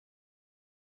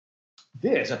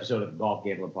This episode of the Golf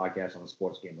Gambling Podcast on the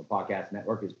Sports Gambling Podcast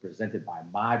Network is presented by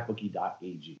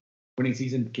MyBookie.ag. Winning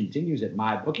season continues at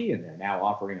MyBookie, and they're now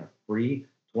offering a free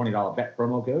 $20 bet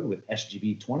promo code with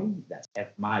SGP20. That's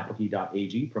at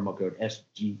MyBookie.ag, promo code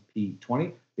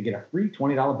SGP20 to get a free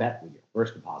 $20 bet with your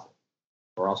first deposit.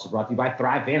 We're also brought to you by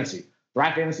Thrive Fantasy.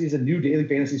 Thrive Fantasy is a new daily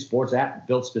fantasy sports app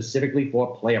built specifically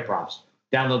for player props.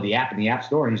 Download the app in the App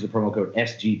Store and use the promo code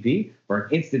SGP for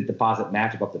an instant deposit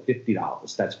match of up to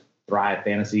 $50. That's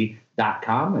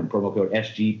thrivefantasy.com and promo code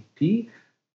SGP.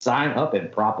 Sign up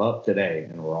and prop up today.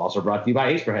 And we're also brought to you by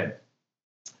Ace Per Head.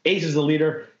 Ace is the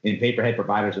leader in pay-per-head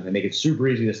providers, and they make it super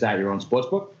easy to start your own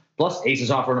sportsbook. Plus, Ace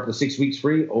is offering up to 6 weeks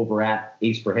free over at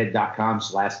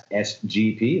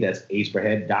aceperhead.com/SGP. That's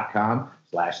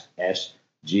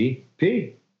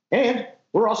aceperhead.com/SGP. And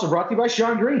we're also brought to you by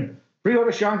Sean Green.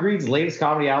 Pre-order Sean Green's latest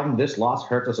comedy album, This Loss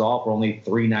Hurts Us All, for only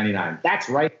 $3.99. That's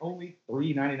right, only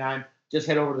 $3.99. Just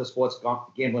head over to the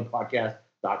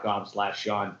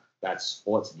sportsgamblingpodcast.com/Sean. That's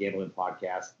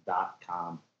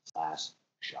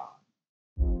sportsgamblingpodcast.com/Sean.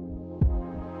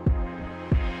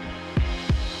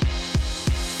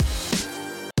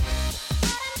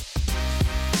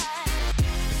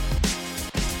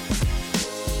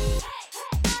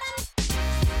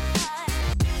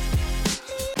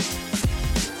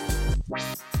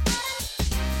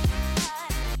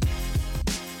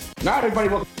 All right, everybody,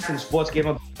 welcome back to the Sports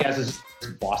Gambling Podcast. This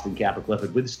is Boston Kappa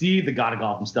Clifford with Steve, the god of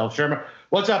golf himself, Shermer.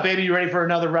 What's up, baby? You ready for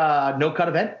another no-cut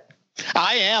event?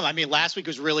 I am. I mean, last week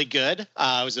was really good. It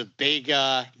was a big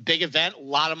event, a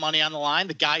lot of money on the line.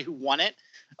 The guy who won it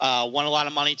won a lot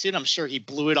of money, too, and I'm sure he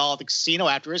blew it all at the casino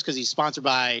afterwards because he's sponsored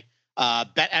by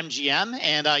BetMGM.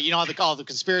 And, all the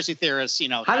conspiracy theorists,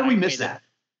 How did we miss that?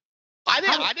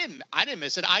 I didn't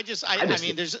miss it. I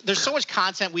mean, there's so much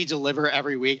content we deliver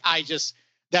every week.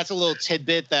 That's a little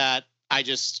tidbit that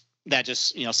just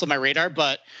slipped my radar.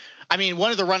 But I mean,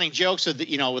 one of the running jokes of the,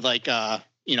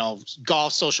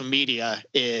 golf social media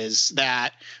is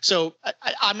that, so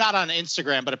I'm not on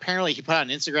Instagram, but apparently he put out an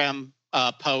Instagram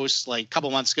post like a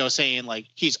couple months ago saying like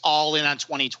he's all in on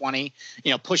 2020,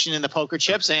 pushing in the poker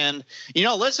chips. And,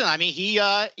 listen, I mean, he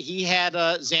had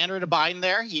Xander and a Biden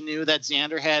there. He knew that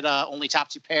Xander had only top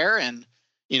two pair, and,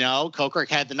 Kokrak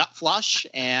had the nut flush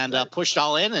and pushed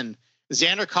all in, and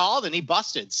Xander called and he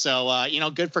busted. So,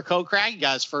 good for Kokrak. He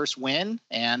got his first win.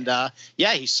 And,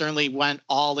 he certainly went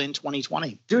all in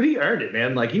 2020. Dude, he earned it,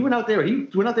 man. Like, he went out there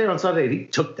on Sunday and he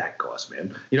took that course,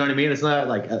 man. You know what I mean? It's not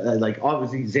like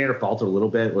obviously Xander faltered a little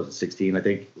bit. It was 16, I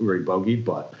think, where he bogeyed.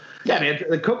 But, yeah, man,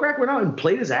 the Kokrak went out and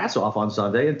played his ass off on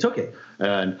Sunday and took it.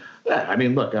 And, yeah, I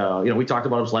mean, look, we talked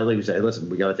about him slightly. We said, listen,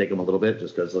 we got to take him a little bit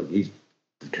just because, he's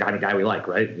the kind of guy we like,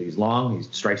 right? He's long, he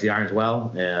strikes the irons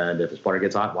well, and if his putter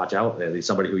gets hot, watch out. And he's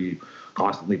somebody who you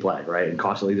constantly play, right? And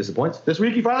constantly disappoints. This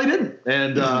week he finally didn't.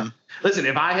 And listen,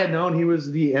 if I had known he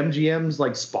was the MGM's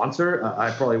sponsor, I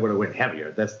probably would have went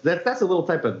heavier. That's a little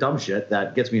type of dumb shit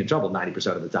that gets me in trouble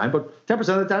 90% of the time, but 10% of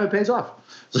the time it pays off.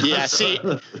 Yeah,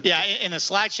 in the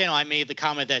Slack channel, I made the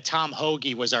comment that Tom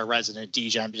Hoagie was our resident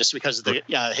DJ just because of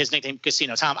his nickname,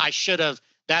 Casino Tom.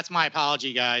 That's my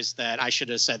apology, guys, that I should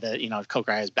have said that,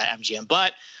 Kokrak has BetMGM.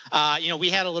 But, we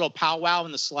had a little powwow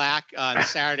in the Slack on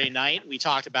Saturday night. We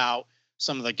talked about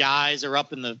some of the guys that are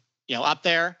up in the, up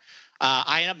there.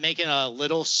 I ended up making a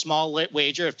little small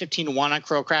wager of 15-1 on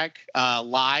Kokrak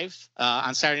live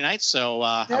on Saturday night. So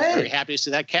I was very happy to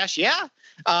see that cash. Yeah.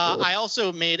 I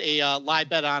also made a live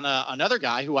bet on another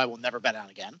guy who I will never bet on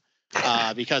again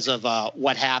because of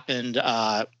what happened.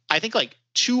 I think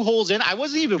 2 holes in, I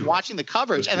wasn't even watching the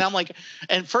coverage. And I'm like,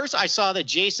 and first I saw that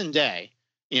Jason Day,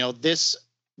 this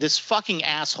fucking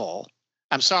asshole.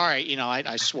 I'm sorry,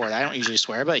 I swore that. I don't usually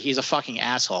swear, but he's a fucking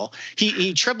asshole.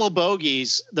 He triple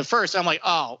bogeys the first. I'm like,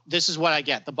 oh, this is what I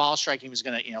get. The ball striking was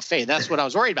going to, fade. That's what I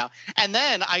was worried about. And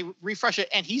then I refresh it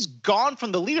and he's gone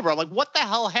from the leaderboard. I'm like, what the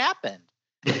hell happened?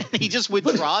 He just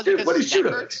withdraws. What did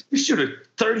you shoot a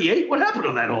 38? What happened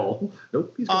on that hole?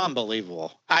 Nope.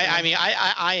 Unbelievable. I mean,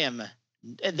 I am.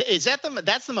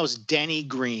 That's the most Denny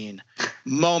Green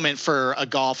moment for a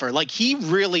golfer. He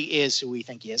really is who we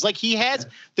think he is.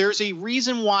 There's a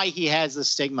reason why he has the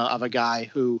stigma of a guy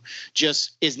who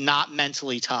just is not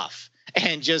mentally tough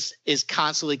and just is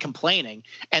constantly complaining.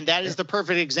 And that is the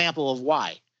perfect example of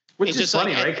why. Which is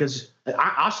funny, right? Because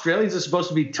Australians are supposed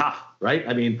to be tough, right?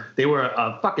 I mean, they were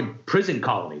a fucking prison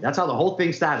colony. That's how the whole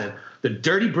thing started. The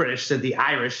dirty British sent the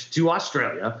Irish to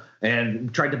Australia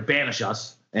and tried to banish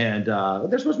us. And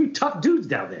they're supposed to be tough dudes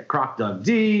down there. Croc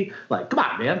Dundee, come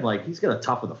on, man. He's gonna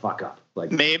toughen the fuck up.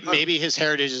 Maybe his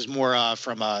heritage is more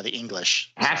from the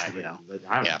English. Has to be.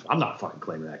 I'm not fucking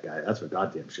claiming that guy. That's for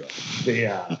goddamn sure.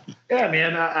 Yeah,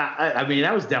 man. I mean,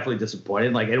 that was definitely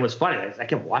disappointing. Like, it was funny. I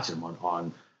kept watching him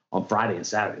on Friday and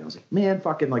Saturday. And I was like, man,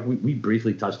 fucking, like, we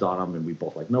briefly touched on him, and we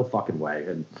both like, no fucking way.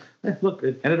 And look,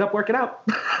 it ended up working out.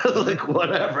 Like,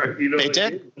 whatever, you know. They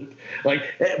did. Like,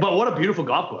 but what a beautiful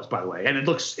golf course, by the way. And it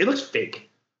looks fake.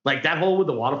 Like, that hole with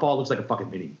the waterfall looks like a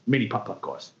fucking mini putt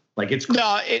course. Like, it's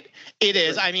no, it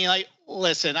is. I mean, like,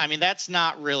 listen, I mean, that's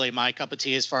not really my cup of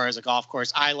tea as far as a golf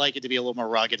course. I like it to be a little more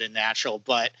rugged and natural,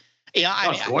 but yeah, I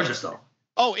mean, it's gorgeous though.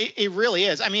 Oh, it really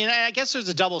is. I mean, I guess there's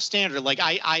a double standard. Like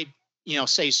I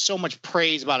say so much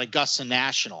praise about Augusta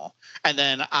National, and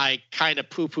then I kind of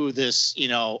poo-poo this,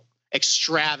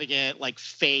 extravagant, like,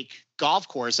 fake golf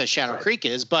course that Shadow Creek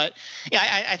is. But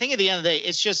yeah, I think at the end of the day,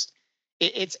 it's just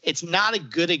it's not a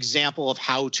good example of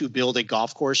how to build a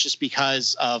golf course, just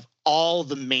because of all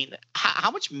the maintenance.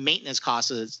 How much maintenance costs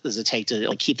does it take to,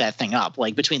 like, keep that thing up?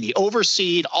 Like, between the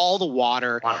overseed, all the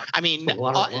water. I mean,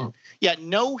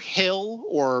 no hill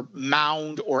or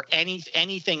mound or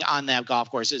anything on that golf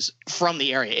course is from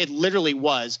the area. It literally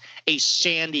was a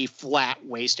sandy, flat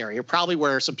waste area, probably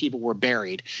where some people were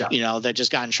buried, that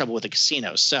just got in trouble with the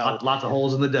casinos. So lots of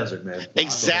holes in the desert, man.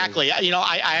 Exactly.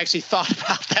 I actually thought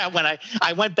about that when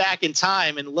I went back in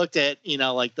time and looked at,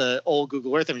 like, the old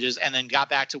Google Earth images, and then got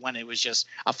back to when it was just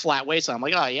a flat wasteland. I'm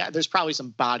like, oh yeah, there's probably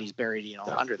some bodies buried,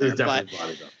 under there. But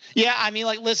yeah, I mean,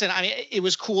 like, listen, I mean, it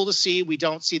was cool to see. We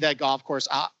don't see that golf course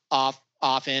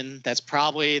often. That's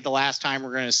probably the last time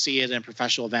we're going to see it in a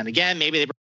professional event again. Maybe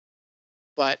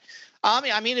but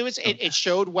I mean, it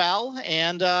showed well,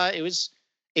 and it was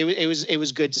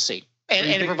good to see, and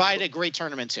it provided a great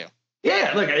tournament too.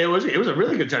 Yeah, look, it was a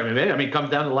really good tournament, man. I mean, it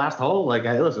comes down to the last hole. Like,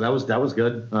 listen, that was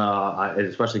good,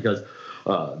 especially because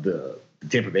the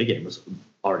Tampa Bay game was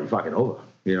already fucking over.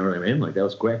 You know what I mean? Like, that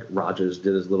was quick. Rogers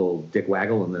did his little dick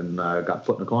waggle and then got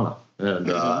put in the corner. And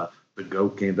the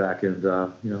GOAT came back and,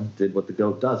 did what the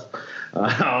GOAT does.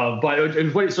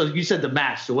 But so you said the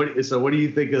match. So what do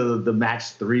you think of the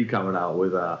match 3 coming out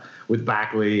with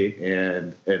Backley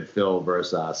and Phil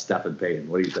versus Steph and Payton?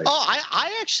 What do you think? Oh,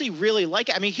 I actually really like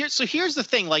it. I mean, here's the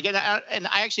thing. Like, and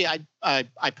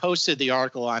I posted the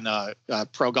article on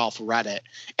Pro Golf Reddit,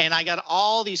 and I got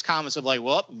all these comments of like,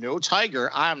 well, no Tiger.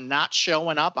 I'm not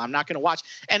showing up. I'm not going to watch.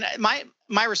 And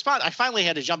my response, I finally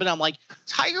had to jump in. I'm like,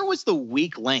 Tiger was the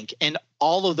weak link in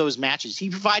all of those matches. He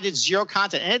provided zero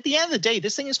content. And at the end of the day,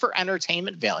 this thing is for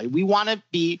entertainment value. We want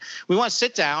to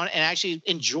sit down and actually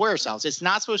enjoy ourselves. It's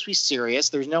not supposed to be serious.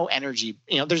 There's no energy,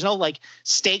 there's no, like,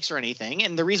 stakes or anything.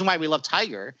 And the reason why we love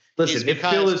Tiger is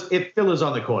because if Phil is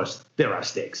on the course, there are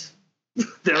stakes.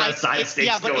 There are side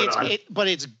stakes going on. But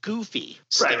it's goofy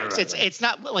stakes. Right. It's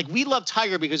not like we love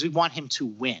Tiger because we want him to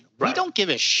win. Right. We don't give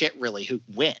a shit really who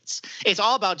wins. It's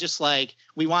all about just, like,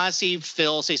 we want to see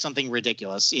Phil say something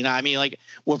ridiculous. I mean, like,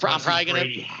 I'm probably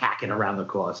going to hacking around the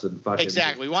course and fucking.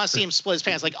 Exactly. We want to see him split his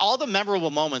pants. Like, all the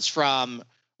memorable moments from,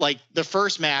 like, the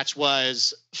first match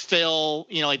was Phil,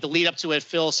 like, the lead up to it,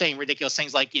 Phil saying ridiculous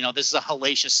things like, this is a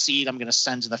hellacious seed I'm going to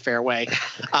send to the fairway.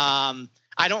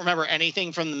 I don't remember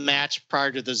anything from the match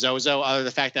prior to the Zozo, other than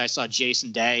the fact that I saw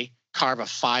Jason Day carve a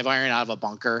 5-iron out of a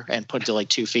bunker and put it to, like,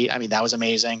 2 feet. I mean, that was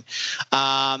amazing.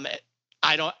 The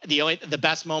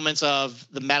best moments of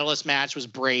the medalist match was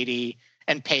Brady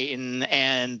and Peyton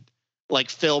and, like,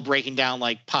 Phil breaking down,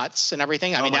 like, putts and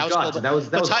everything. I mean, that was cool. That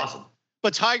was awesome.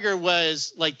 But Tiger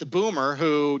was, like, the boomer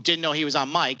who didn't know he was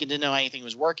on mic and didn't know anything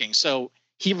was working. So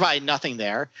he provided nothing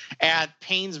there. At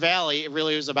Payne's Valley, it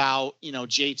really was about,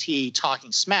 JT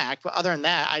talking smack. But other than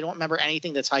that, I don't remember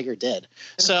anything that Tiger did.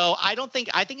 So I think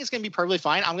it's going to be perfectly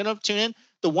fine. I'm going to tune in.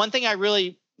 The one thing I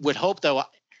really would hope, though,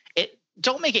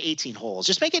 don't make it 18 holes.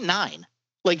 Just make it 9.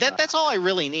 Like, that's all I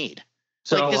really need.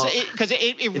 So because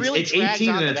it really drags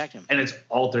on the vacuum. And it's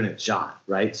alternate shot,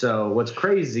 right? So what's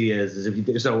crazy is if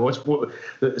you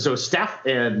so Steph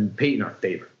and Peyton are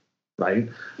favored, right?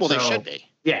 Well, they should be.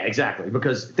 Yeah, exactly.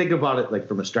 Because think about it, like,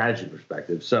 from a strategy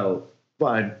perspective. So,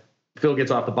 fine, Phil gets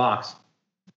off the box,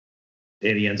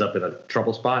 and he ends up in a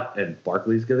trouble spot, and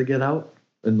Barkley's gonna get out.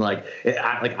 And, like,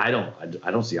 I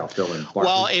don't see how Phil and Barkley.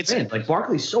 Well,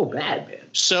 Barkley's so bad, man.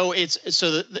 So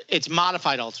it's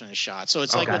modified alternate shot. So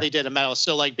it's like what they did at Medal.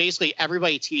 So, like, basically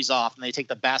everybody tees off and they take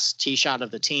the best tee shot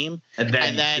of the team, and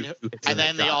then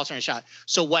the alternate shot.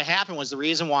 So what happened was the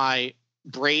reason why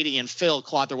Brady and Phil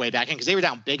clawed their way back in, because they were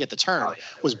down big at the turn,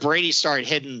 was Brady started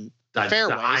hitting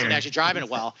fairways and actually driving it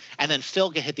well, and then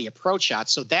Phil could hit the approach shot.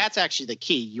 So that's actually the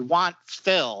key. You want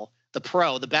Phil, the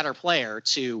pro, the better player,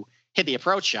 to hit the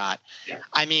approach shot. Yeah.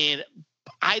 I mean,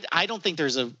 I don't think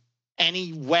there's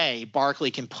any way Barkley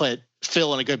can put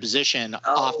Phil in a good position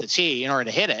off the tee in order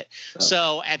to hit it.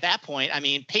 So at that point, I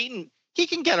mean, Peyton, he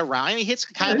can get around. I mean, he hits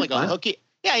kind of like a hooky.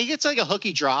 Yeah, he gets like a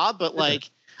hooky draw, but like,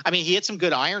 I mean, he hit some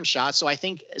good iron shots. So I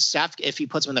think Steph, if he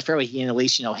puts him in the fairway, he can at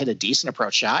least, hit a decent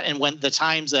approach shot. And when the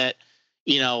times that,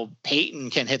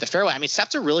 Peyton can hit the fairway, I mean,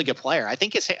 Steph's a really good player. I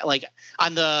think it's like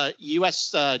on the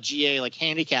USGA like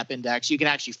handicap index, you can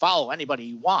actually follow anybody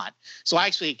you want. So I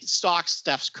actually stalk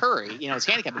Steph's Curry, his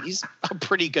handicap, but he's a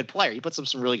pretty good player. He puts up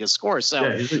some really good scores. So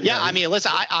I mean,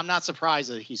 listen, I'm not surprised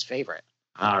that he's favorite.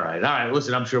 All right.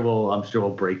 Listen, I'm sure we'll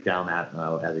break down that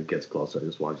as it gets closer. I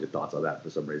just wanted your thoughts on that. For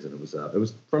some reason, it was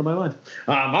front of my mind.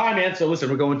 All right, man. So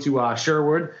listen, we're going to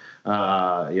Sherwood.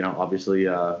 Obviously,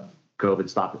 COVID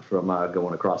stopped it from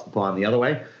going across the pond the other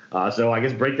way. So I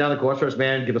guess break down the course for us,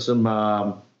 man. Give us some,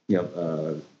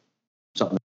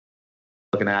 something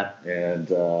looking at, and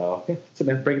so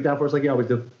man, break it down for us like you always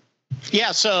do.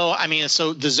 Yeah, so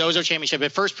the Zozo Championship,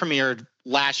 it first premiered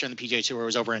last year in the PGA Tour. It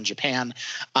was over in Japan.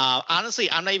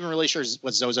 Honestly, I'm not even really sure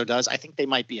what Zozo does. I think they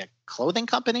might be a clothing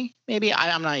company, maybe.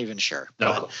 I'm not even sure.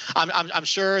 No. But I'm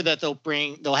sure that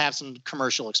they'll have some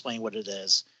commercial explain what it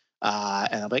is.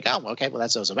 And I'm like, oh, okay, well,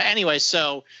 that's Zozo. But anyway,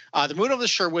 so they're moving over to the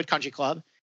Sherwood Country Club.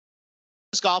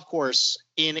 This golf course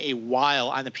in a while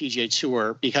on the PGA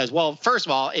Tour because, well, first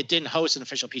of all, it didn't host an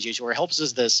official PGA Tour. It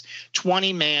hosts this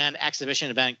 20-man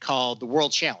exhibition event called the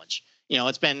World Challenge.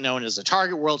 It's been known as the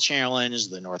Target World Challenge,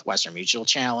 the Northwestern Mutual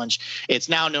Challenge. It's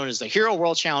now known as the Hero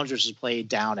World Challenge, which is played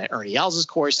down at Ernie Els'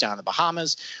 course down in the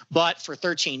Bahamas. But for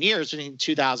 13 years, between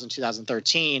 2000 and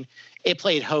 2013, it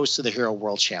played host to the Hero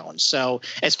World Challenge. So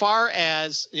as far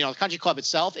as, the country club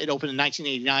itself, it opened in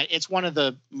 1989. It's one of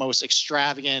the most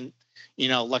extravagant,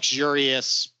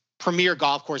 luxurious premier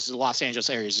golf courses in the Los Angeles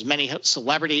area. There's many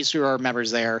celebrities who are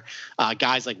members there,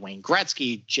 guys like Wayne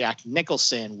Gretzky, Jack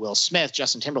Nicholson, Will Smith,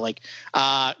 Justin Timberlake.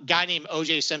 A guy named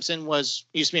O.J. Simpson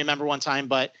used to be a member one time,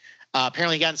 but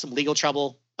apparently he got in some legal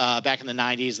trouble back in the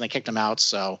 90s, and they kicked him out.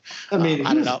 So, I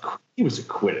don't know. He was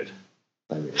acquitted.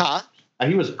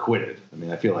 He was acquitted.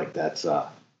 I feel like that's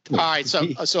all right, so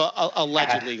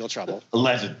alleged legal trouble.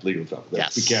 Alleged legal trouble.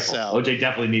 Let's be careful. OJ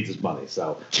definitely needs his money,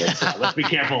 so let's be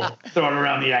careful throwing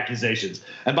around the accusations.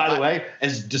 And by the way,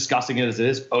 as disgusting as it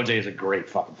is, OJ is a great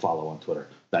fucking follow on Twitter.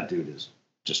 That dude is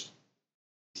just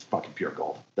fucking pure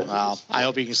gold. Well, I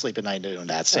hope you can sleep at night doing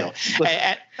that. So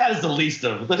that is the least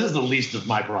of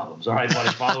my problems. All right, buddy,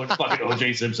 following fucking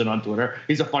OJ Simpson on Twitter.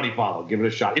 He's a funny follow. Give it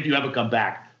a shot if you ever come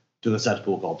back to the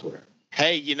cesspool called Twitter.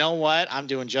 Hey, you know what? I'm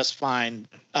doing just fine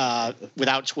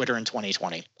without Twitter in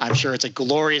 2020. I'm sure it's a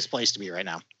glorious place to be right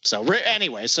now. So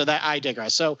anyway, so that I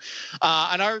digress. So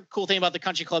another cool thing about the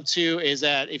country club too is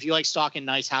that if you like stalking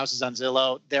nice houses on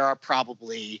Zillow, there are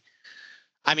probably,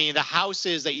 the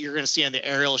houses that you're going to see on the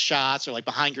aerial shots or like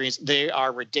behind greens, they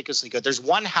are ridiculously good. There's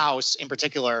one house in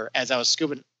particular as I was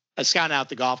scouting out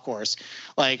the golf course.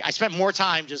 Like I spent more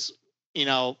time just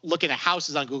looking at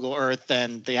houses on Google Earth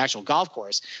than the actual golf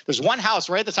course. There's one house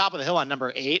right at the top of the hill on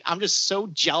number 8. I'm just so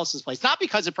jealous of this place. Not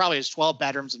because it probably has 12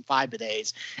 bedrooms and 5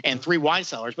 bidets and 3 wine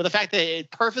cellars, but the fact that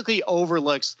it perfectly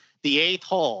overlooks the 8th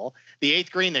hole, the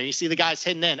 8th green there. You see the guys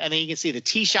hitting in, and then you can see the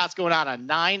tee shots going on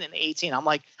 9 and 18. I'm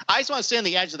like, I just want to sit on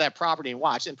the edge of that property and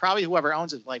watch. And probably whoever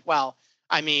owns it is like, well,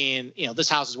 this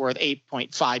house is worth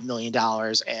 $8.5 million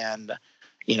and,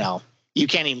 you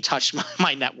can't even touch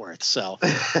my net worth. So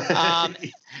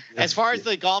as far as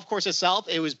the golf course itself,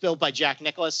 it was built by Jack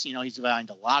Nicklaus. He's designed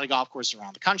a lot of golf courses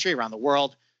around the country, around the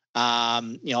world. A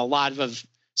lot of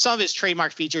some of his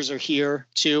trademark features are here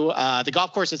too. The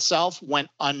golf course itself went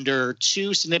under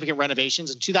 2 significant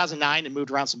renovations. In 2009, it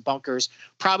moved around some bunkers,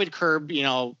 probably to curb,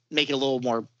 make it a little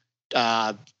more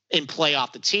in play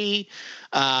off the tee.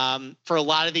 For a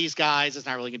lot of these guys, it's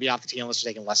not really going to be off the tee unless you're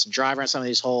taking less than driver on some of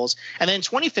these holes. And then in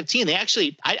 2015, they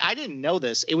actually, I didn't know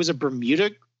this. It was a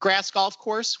Bermuda grass golf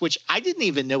course, which I didn't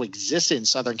even know existed in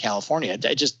Southern California.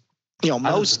 I just,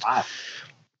 most.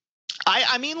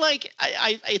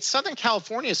 It's Southern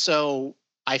California, so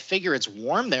I figure it's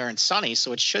warm there and sunny,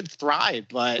 so it should thrive.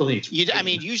 But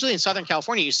usually in Southern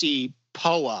California, you see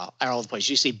POA all over the place.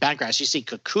 You see bentgrass, you see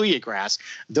kikuyu grass.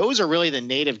 Those are really the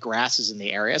native grasses in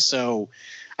the area. So,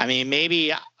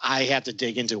 maybe I have to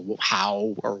dig into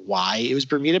how or why it was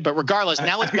Bermuda. But regardless,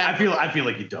 now it's I feel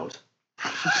like you don't.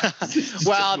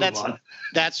 Well,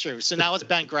 that's true. So now it's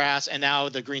bent grass, and now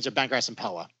the greens are bent grass and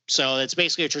POA. So it's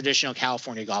basically a traditional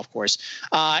California golf course.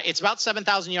 It's about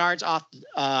 7,000 yards off,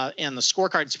 and the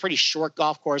scorecard, it's a pretty short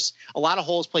golf course. A lot of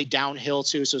holes play downhill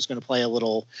too, so it's going to play a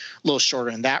little shorter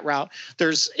in that route.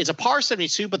 It's a par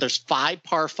 72, but there's 5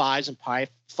 par 5s and 5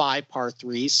 par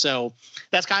 3s. So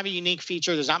that's kind of a unique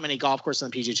feature. There's not many golf courses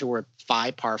on the PGA Tour where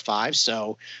 5 par 5s.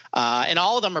 So, and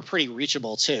all of them are pretty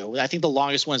reachable too. I think the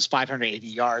longest one is 580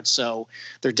 yards. So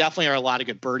there definitely are a lot of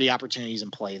good birdie opportunities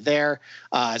in play there.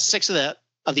 6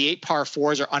 of the 8 par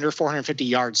 4s are under 450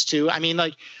 yards too. I mean,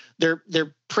 like they're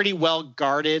pretty well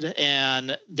guarded,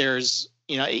 and there's,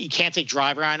 you can't take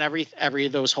driver on every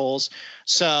of those holes.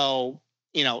 So,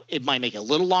 it might make it a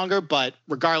little longer, but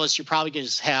regardless, you're probably going to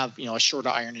just have, a shorter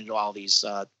iron into all these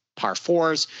par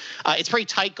 4s. It's pretty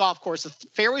tight golf course. The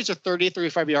fairways are 30 to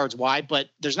 35 yards wide, but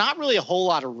there's not really a whole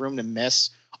lot of room to miss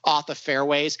off the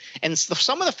fairways. And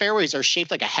some of the fairways are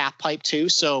shaped like a half pipe too.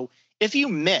 So if you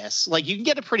miss, like, you can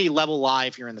get a pretty level lie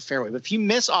if you're in the fairway, but if you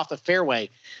miss off the fairway,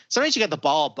 sometimes you get the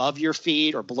ball above your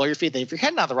feet or below your feet. If you're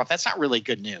heading out of the rough, that's not really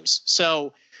good news.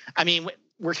 So, I mean,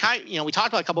 we're kind of, we talked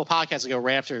about a couple of podcasts ago,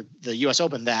 right after the U.S.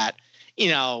 Open, that,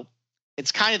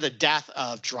 it's kind of the death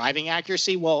of driving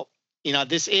accuracy. Well,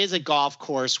 this is a golf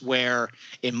course where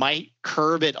it might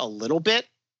curb it a little bit,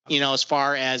 as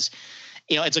far as,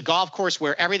 it's a golf course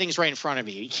where everything's right in front of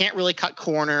you. You can't really cut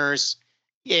corners.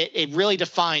 It really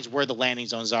defines where the landing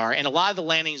zones are. And a lot of the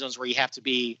landing zones where you have to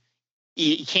be,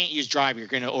 you can't use drive, you're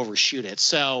going to overshoot it.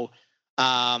 So,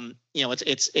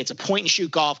 it's a point and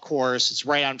shoot golf course. It's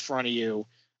right out in front of you.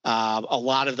 A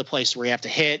lot of the places where you have to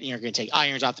hit, you're going to take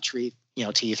irons off the tree,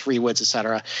 tee 3 woods,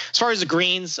 etc. As far as the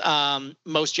greens,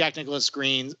 most Jack Nicklaus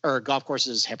greens or golf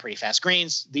courses have pretty fast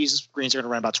greens. These greens are going to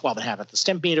run about 12.5 at the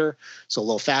stimp meter, so a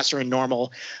little faster than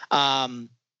normal.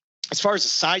 As far as the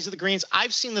size of the greens,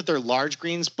 I've seen that they're large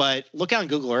greens, but look on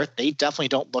Google Earth, they definitely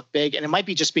don't look big. And it might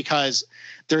be just because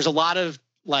there's a lot of,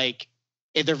 like,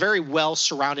 they're very well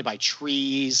surrounded by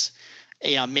trees.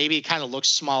 Maybe it kind of looks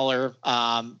smaller.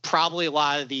 Probably a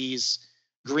lot of these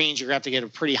greens, you're going to have to get a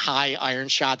pretty high iron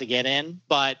shot to get in,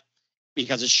 but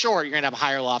because it's short, you're going to have a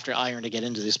higher lofted iron to get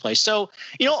into this place. So,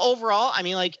 overall, I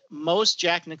mean, like, most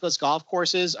Jack Nicklaus golf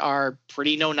courses are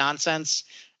pretty no nonsense.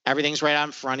 Everything's right out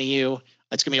in front of you.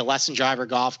 It's going to be a lesson driver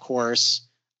golf course.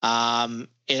 And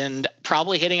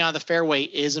probably hitting on the fairway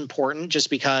is important just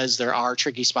because there are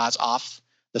tricky spots off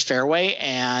the fairway,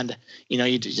 and,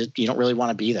 you don't really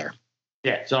want to be there.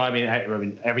 Yeah. So, I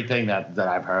mean, everything that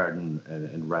I've heard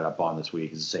and read up on this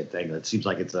week is the same thing. It seems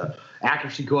like it's a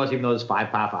accuracy course, even though there's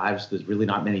 5 par 5s, there's really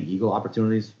not many eagle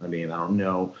opportunities. I mean, I don't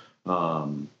know,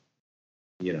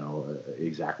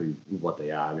 exactly what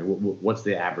they are. I mean, what's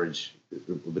the average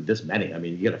with this many? I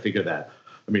mean, you got to figure that.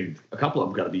 I mean, a couple of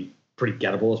them got to be pretty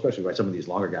gettable, especially by some of these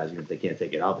longer guys. Even if they can't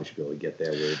take it out, they should be able to get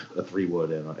there with a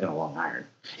 3-wood and a long iron.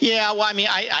 Yeah, well, I mean,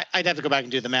 I'd have to go back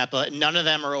and do the math, but none of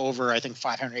them are over, I think,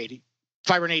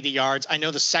 580 yards. I know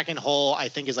the second hole, I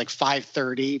think, is like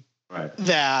 530. Right.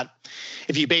 That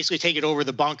if you basically take it over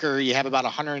the bunker, you have about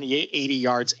 180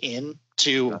 yards in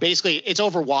to basically, it's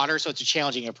over water, so it's a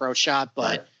challenging approach shot,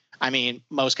 but right. I mean,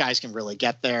 most guys can really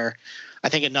get there. I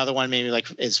think another one maybe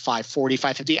like is 540,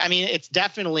 550. I mean, it's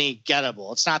definitely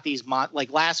gettable. It's not these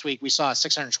like last week we saw a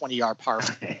 620-yard par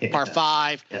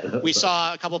 5. Yeah, we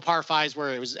saw a couple of par 5s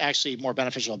where it was actually more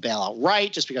beneficial to bail out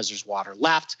right just because there's water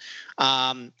left.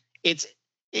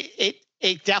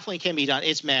 It definitely can be done.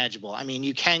 It's manageable. I mean,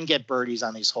 you can get birdies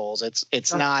on these holes.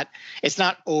 It's not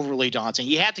overly daunting.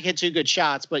 You have to hit 2 good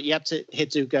shots, but you have to hit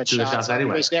 2 good shots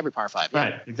anyway. Basically every par 5.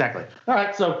 Right, exactly. All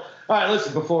right,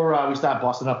 listen, before we start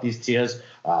busting up these tiers,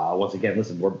 once again,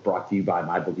 listen, we're brought to you by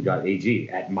MyBookie.ag.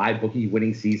 At MyBookie,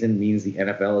 winning season means the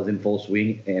NFL is in full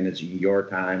swing, and it's your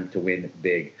time to win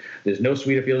big. There's no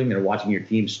sweeter feeling than watching your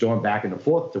team storm back in the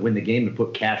fourth to win the game and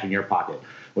put cash in your pocket.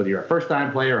 Whether you're a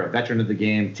first-time player or a veteran of the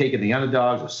game, taking the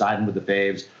underdogs or siding with the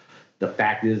faves, the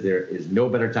fact is there is no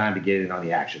better time to get in on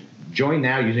the action. Join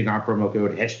now using our promo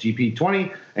code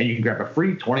SGP20, and you can grab a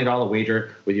free $20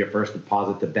 wager with your first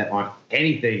deposit to bet on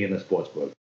anything in the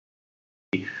sportsbook.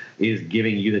 Is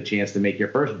giving you the chance to make your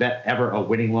first bet ever a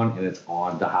winning one, and it's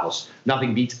on the house.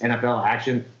 Nothing beats NFL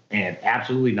action, and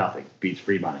absolutely nothing beats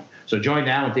free money. So join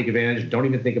now and take advantage. Don't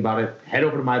even think about it. Head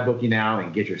over to MyBookie now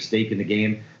and get your stake in the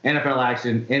game. NFL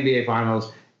action, NBA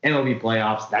Finals, MLB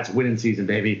playoffs. That's winning season,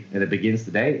 baby. And it begins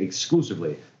today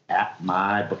exclusively at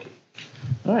MyBookie.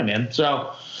 All right, man. So,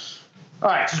 all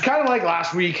right. So it's kind of like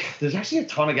last week. There's actually a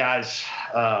ton of guys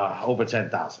over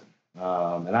 10,000. And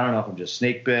I don't know if I'm just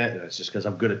snake bit, and it's just because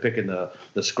I'm good at picking the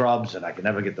scrubs, and I can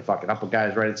never get the fucking upper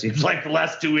guys right. It seems like the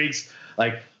last 2 weeks.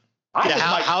 Like,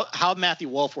 how Matthew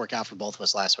Wolff work out for both of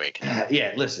us last week?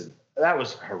 Yeah, listen, that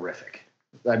was horrific.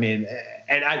 I mean,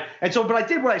 but I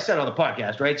did what I said on the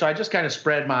podcast, right? So I just kind of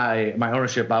spread my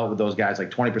ownership out with those guys,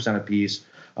 like 20% apiece,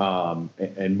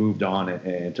 and moved on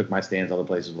and took my stands other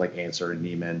places like Answer and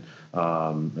Neiman,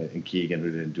 and Keegan,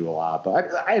 who didn't do a lot,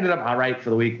 but I ended up all right for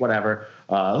the week, whatever.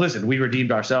 Listen, we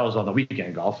redeemed ourselves on the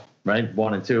weekend golf, right?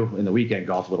 1 and 2 in the weekend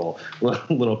golf,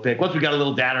 little pick. Once we got a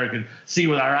little data and could see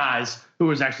with our eyes who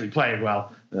was actually playing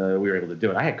well, we were able to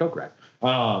do it. I had Coke Rack.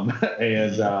 Look,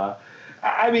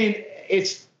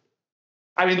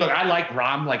 I like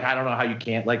Rahm. Like, I don't know how you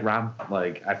can't like Rahm.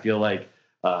 Like, I feel like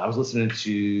I was listening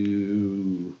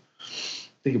to, I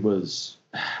think it was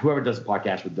whoever does the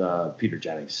podcast with Peter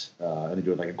Jennings, and they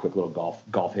do like a quick little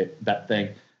golf hit bet thing.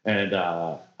 And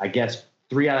I guess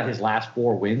 3 out of his last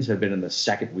 4 wins have been in the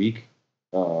second week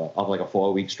of like a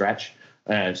 4-week stretch.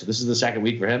 And so this is the second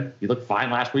week for him. He looked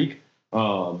fine last week.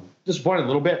 Disappointed a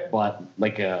little bit, but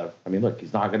look,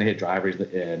 he's not going to hit drivers,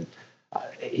 and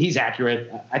he's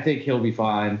accurate. I think he'll be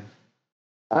fine.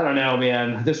 I don't know,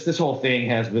 man. This whole thing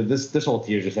has been this whole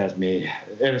tier just has me.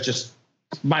 It was just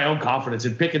my own confidence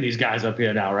in picking these guys up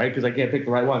here now, right? Because I can't pick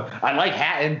the right one. I like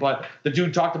Hatton, but the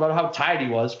dude talked about how tired he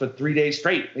was for 3 days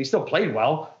straight. He still played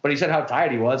well, but he said how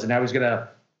tired he was, and now he's gonna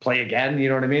play again. You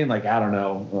know what I mean? Like, I don't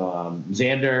know.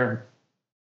 Xander,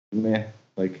 meh.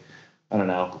 Like, I don't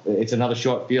know. It's another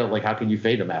short field. Like, how can you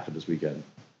fade him after this weekend?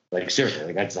 Like,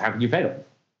 seriously, like, how can you fade him?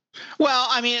 Well,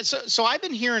 I mean, so I've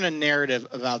been hearing a narrative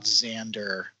about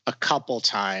Xander a couple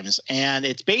times, and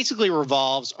it basically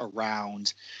revolves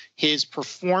around his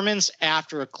performance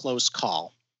after a close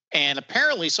call. And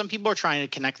apparently some people are trying to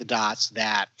connect the dots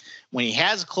that when he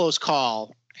has a close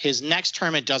call, his next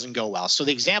tournament doesn't go well. So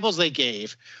the examples they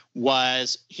gave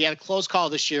was he had a close call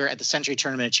this year at the Century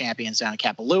Tournament of Champions down in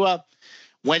Kapalua,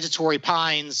 went to Torrey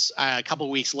Pines a couple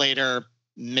of weeks later,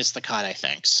 missed the cut, I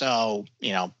think. So,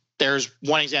 there's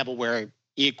one example where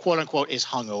he, quote unquote, is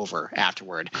hungover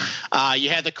afterward. You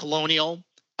had the Colonial,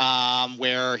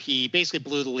 where he basically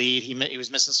blew the lead. He was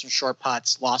missing some short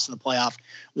putts, lost in the playoff,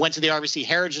 went to the RBC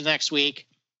Heritage the next week.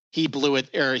 He blew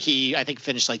it, or I think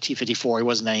finished like T54. He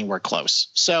wasn't anywhere close.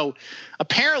 So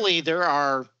apparently there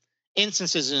are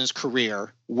instances in his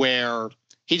career where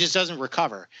he just doesn't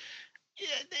recover.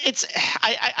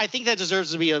 I think that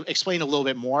deserves to be explained a little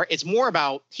bit more. It's more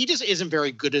about he just isn't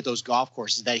very good at those golf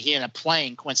courses that he ended up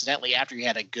playing coincidentally after he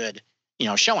had a good,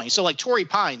 showing. So like Torrey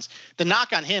Pines, the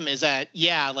knock on him is that,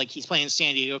 like he's playing in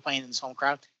San Diego, playing in his home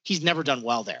crowd. He's never done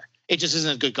well there. It just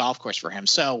isn't a good golf course for him.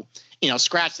 So,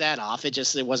 scratch that off. It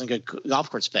wasn't a good golf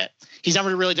course fit. He's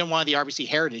never really done one of the RBC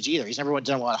Heritage either. He's never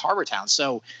done one at Harbour Town.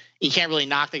 So you can't really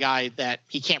knock the guy that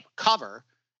he can't recover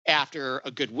after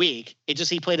a good week.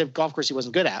 He played a golf course he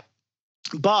wasn't good at.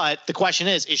 But the question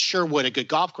is Sherwood a good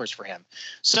golf course for him?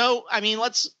 So, I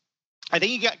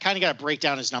think you got to break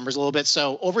down his numbers a little bit.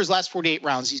 So over his last 48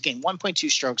 rounds, he's gained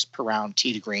 1.2 strokes per round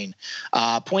tee to green,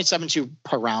 0.72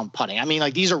 per round putting.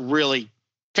 These are really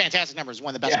fantastic numbers,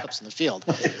 one of the best clips in the field.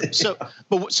 So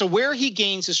where he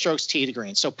gains his strokes tee to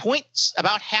green. So points,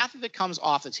 about half of it comes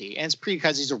off the tee, and it's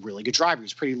because he's a really good driver.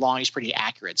 He's pretty long. He's pretty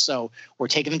accurate. So we're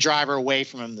taking the driver away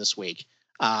from him this week.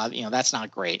 That's not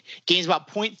great. Gains about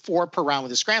 0.4 per round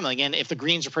with his scrambling. And if the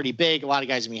greens are pretty big, a lot of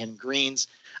guys are going to be hitting greens.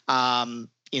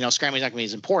 Scrambling's not going to be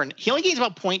as important. He only gains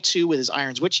about 0.2 with his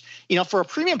irons, which, for a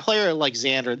premium player like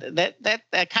Xander,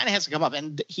 that kind of has to come up.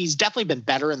 And he's definitely been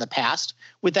better in the past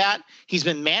with that. He's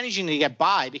been managing to get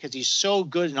by because he's so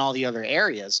good in all the other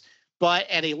areas. But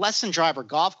at a less than driver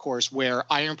golf course where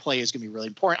iron play is going to be really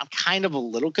important, I'm kind of a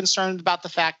little concerned about the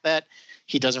fact that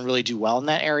he doesn't really do well in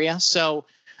that area. So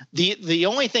the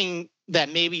only thing that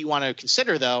maybe you want to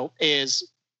consider, though, is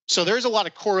so there's a lot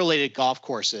of correlated golf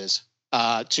courses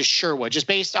to Sherwood, just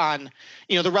based on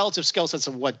the relative skill sets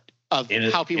of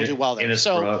how people do well there.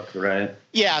 Innisbrook, right?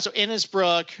 Yeah, so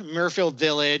Innisbrook, Muirfield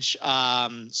Village,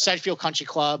 Sedgefield Country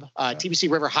Club,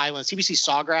 TBC River Highlands, TBC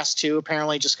Sawgrass too.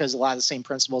 Apparently, just because a lot of the same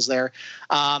principles there.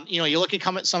 You look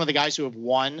at some of the guys who have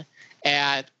won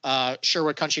at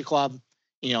Sherwood Country Club.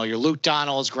 Your Luke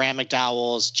Donalds, Graham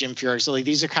McDowells, Jim Furyk. So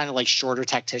these are kind of like shorter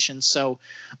tacticians. So,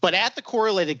 but at the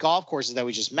correlated golf courses that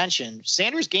we just mentioned,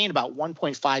 Sanders gained about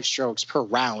 1.5 strokes per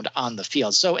round on the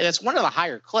field. So it's one of the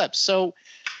higher clips. So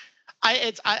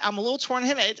I'm a little torn on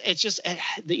him. It's just,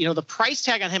 the price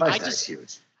tag on him. I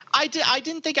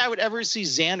didn't think I would ever see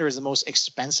Xander as the most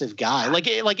expensive guy. Like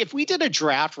if we did a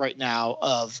draft right now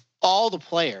of all the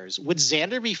players, would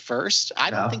Xander be first? I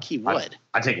don't think he would.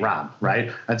 I take Rahm,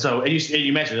 right? And so and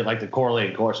you mentioned it, like the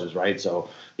correlated courses, right?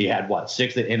 So he had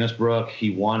 6th at Innisbrook.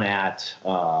 He won at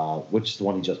which is the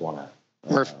one he just won at?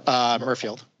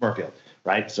 Muirfield. Muirfield,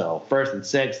 right? So 1st and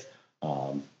 6th.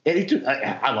 And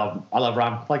I love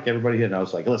Rom. Like everybody here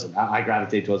knows. Like, listen, I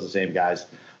gravitate towards the same guys.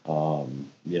 But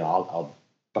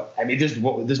I mean,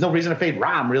 there's no reason to fade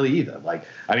Rom really either. Like,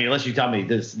 I mean, unless you tell me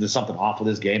there's something off with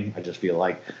this game, I just feel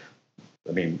like,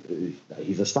 I mean,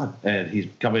 he's a stud, and he's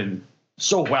coming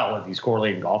so well at these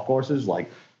correlating golf courses.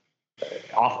 Like,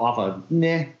 off a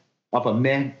meh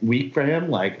week for him.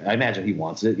 Like, I imagine he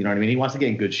wants it. You know what I mean? He wants to get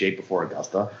in good shape before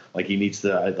Augusta. Like, he needs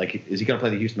to. Like, is he going to play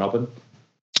the Houston Open?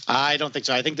 I don't think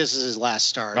so. I think this is his last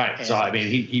start. Right. So I mean,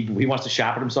 he wants to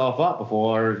sharpen himself up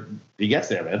before he gets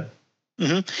there, man.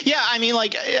 Mm-hmm. Yeah, I mean,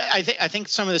 like I think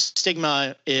some of the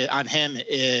stigma on him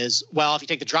is, well, if you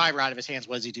take the driver out of his hands,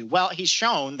 what does he do? Well, he's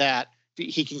shown that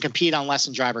he can compete on less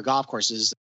than driver golf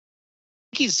courses.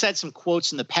 He's said some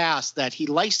quotes in the past that he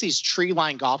likes these tree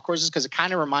line golf courses because it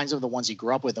kind of reminds him of the ones he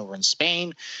grew up with over in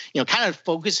Spain. You know, kind of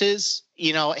focuses,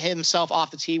 himself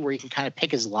off the tee where he can kind of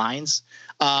pick his lines.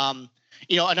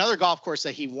 Another golf course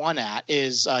that he won at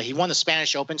is he won the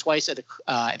Spanish Open twice at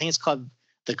I think it's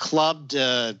the Club.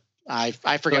 I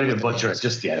forget. Don't even butcher it.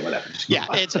 Just whatever. Yeah,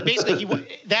 it's basically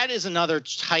that is another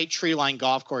tight tree line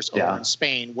golf course over in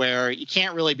Spain where you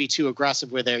can't really be too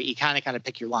aggressive with it. You kind of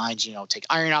pick your lines. Take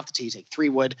iron off the tee, take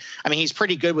 3-wood. I mean, he's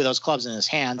pretty good with those clubs in his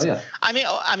hands. Oh, yeah.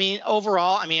 I mean,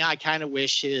 overall, I kind of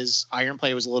wish his iron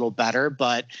play was a little better,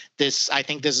 but I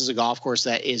think this is a golf course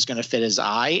that is going to fit his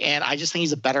eye, and I just think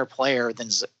he's a better player than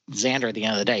Xander at the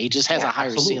end of the day. He just has a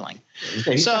higher ceiling.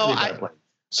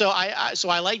 So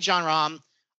I like Jon Rahm.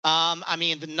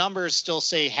 The numbers still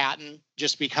say Hatton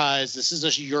just because this is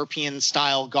a European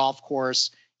style golf course,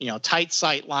 tight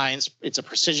sight lines. It's a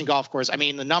precision golf course. I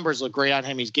mean, the numbers look great on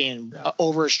him. He's gaining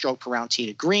over a stroke per round tee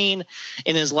to green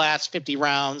in his last 50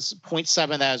 rounds,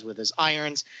 0.7 that is with his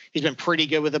irons. He's been pretty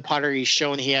good with the putter. He's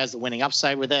shown he has the winning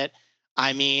upside with it.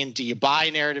 I mean, do you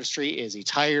buy Narrative Street? Is he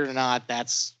tired or not?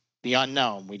 That's the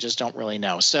unknown. We just don't really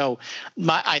know. So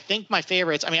I think my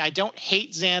favorites, I don't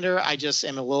hate Xander. I just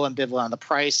am a little ambivalent on the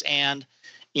price. And,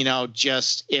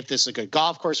 just if this is a good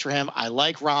golf course for him, I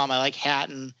like Rahm. I like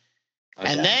Hatton.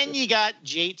 Okay. And then you got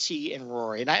JT and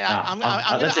Rory. And I'm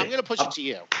going to push it to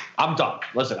you. I'm done.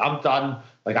 Listen, I'm done.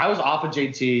 Like, I was off of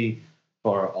JT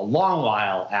for a long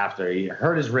while after he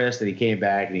hurt his wrist and he came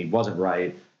back and he wasn't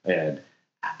right. And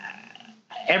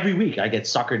every week I get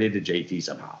suckered into JT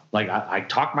somehow. Like, I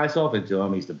talk myself into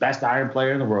him. He's the best iron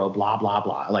player in the world, blah, blah,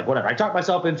 blah. Like, whatever. I talk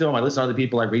myself into him. I listen to other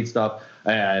people. I read stuff,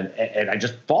 and I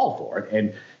just fall for it.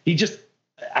 And he just,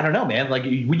 I don't know, man. Like,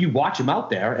 when you watch him out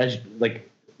there,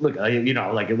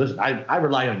 listen, I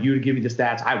rely on you to give me the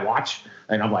stats. I watch,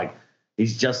 and I'm like, he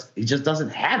just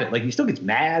doesn't have it. Like, he still gets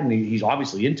mad, and he's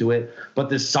obviously into it, but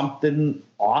there's something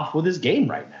off with his game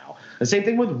right now. The same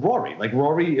thing with Rory. Like,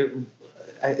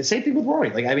 same thing with Rory.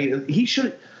 Like, I mean,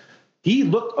 he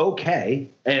looked okay,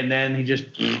 and then he just,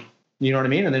 you know what I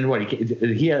mean? And then what?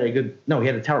 He had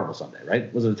a terrible Sunday,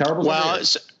 right? Was it a terrible Sunday? Well,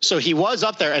 so he was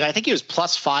up there, and I think he was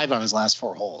 +5 on his last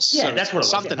 4 holes. Yeah, so that's what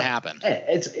something happened.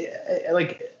 It's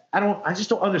like, I just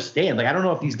don't understand. Like, I don't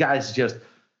know if these guys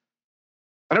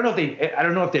I don't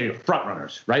know if they're front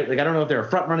runners, right? Like, I don't know if they're a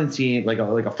front running team, like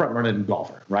a front running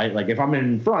golfer, right? Like, if I'm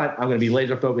in front, I'm going to be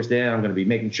laser focused in. I'm going to be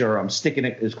making sure I'm sticking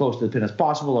it as close to the pin as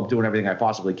possible. I'm doing everything I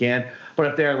possibly can. But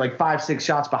if they're like 5-6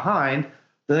 shots behind,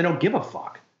 then they don't give a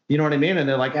fuck. You know what I mean? And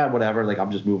they're like, whatever. Like,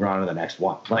 I'm just moving on to the next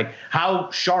one. Like,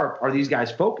 how sharp are these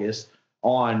guys focused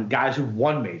on guys who've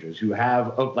won majors, who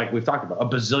have, like we've talked about,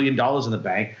 $1 bazillion in the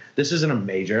bank? This isn't a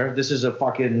major. This is a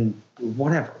fucking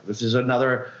whatever. This is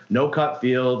another no-cut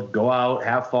field. Go out,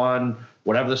 have fun,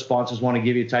 whatever the sponsors want to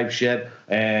give you type shit,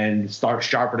 and start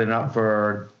sharpening up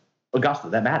for Augusta.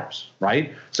 That matters,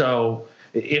 right? So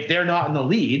if they're not in the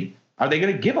lead, are they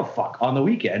going to give a fuck on the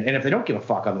weekend? And if they don't give a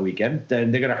fuck on the weekend,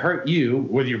 then they're going to hurt you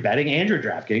with your betting and your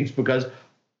DraftKings, because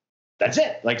that's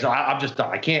it. Like, so I'm just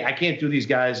done. I can't do these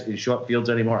guys in short fields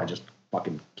anymore. I just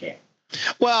fucking can't.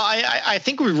 Well, I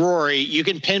think with Rory, you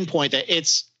can pinpoint that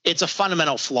it's a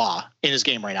fundamental flaw in his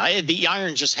game right now. The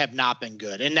irons just have not been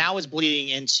good, and now is bleeding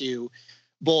into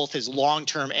both his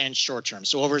long-term and short-term.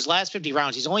 So over his last 50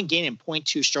 rounds, he's only gaining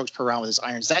 0.2 strokes per round with his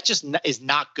irons. That just is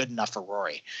not good enough for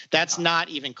Rory. That's not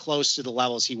even close to the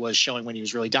levels he was showing when he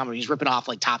was really dominant. He's ripping off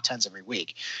like top 10s every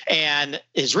week. And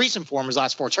his recent form, his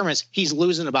last 4 tournaments, he's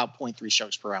losing about 0.3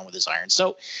 strokes per round with his irons.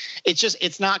 So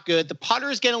it's not good. The putter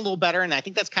is getting a little better, and I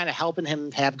think that's kind of helping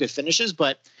him have good finishes.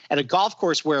 But at a golf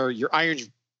course where your irons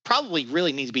probably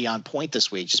really need to be on point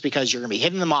this week, just because you're going to be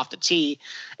hitting them off the tee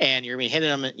and you're going to be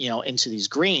hitting them, into these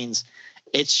greens.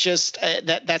 It's just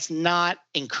that's not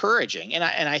encouraging. And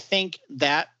I think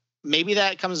that maybe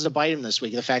that comes to bite him this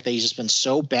week. The fact that he's just been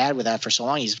so bad with that for so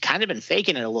long. He's kind of been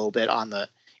faking it a little bit on the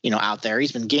out there.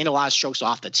 He's been gaining a lot of strokes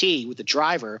off the tee with the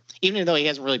driver, even though he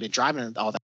hasn't really been driving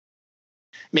all that.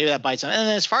 Maybe that bites him. And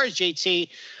then as far as JT,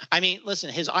 I mean, listen,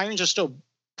 his irons are still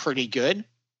pretty good,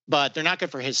 but they're not good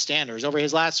for his standards. Over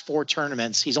his last 4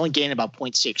 tournaments, he's only gained about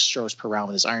 0.6 strokes per round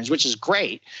with his irons, which is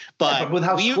great. But with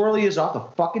how squirrely he is off the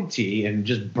fucking tee and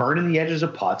just burning the edges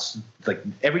of putts, like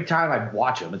every time I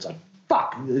watch him, it's like,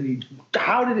 fuck,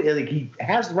 how did it, like, he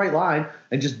has the right line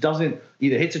and just doesn't,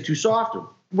 either hits it too soft or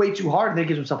way too hard, and then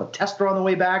gives himself a tester on the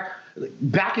way back. Like,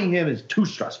 backing him is too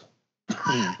stressful.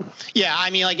 Yeah, I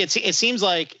mean, like it seems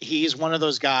like he's one of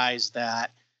those guys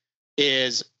that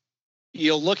is,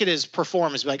 you'll look at his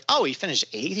performance, be like, oh, he finished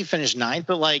 8th, he finished 9th,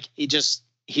 but like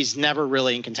he's never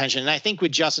really in contention. And I think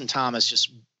with Justin Thomas,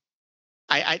 just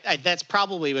I that's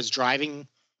probably what's driving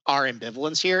our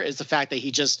ambivalence here, is the fact that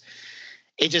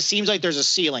it just seems like there's a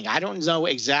ceiling. I don't know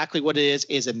exactly what it is.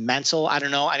 Is it mental? I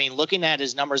don't know. I mean, looking at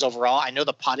his numbers overall, I know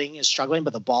the putting is struggling,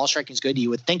 but the ball striking is good.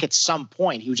 You would think at some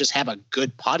point he would just have a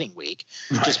good putting week,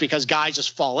 just because guys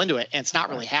just fall into it, and it's not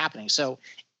really happening. So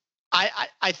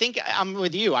I think I'm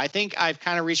with you. I think I've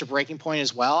kind of reached a breaking point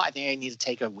as well. I think I need to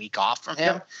take a week off from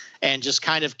him and just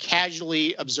kind of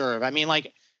casually observe. I mean,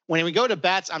 like, when we go to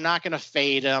bets, I'm not going to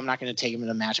fade him. I'm not going to take him in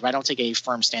a matchup. I don't take any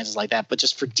firm stances like that. But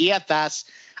just for DFS,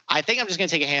 I think I'm just going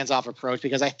to take a hands-off approach,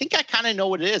 because I think I kind of know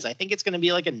what it is. I think it's going to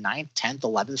be like a 9th, 10th,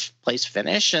 11th place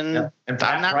finish, and I'm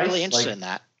not really interested in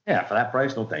that. Yeah, for that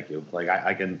price, no thank you. Like,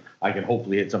 I can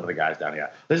hopefully hit some of the guys down here.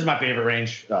 This is my favorite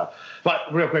range. But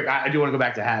real quick, I do want to go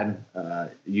back to Hatton.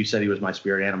 You said he was my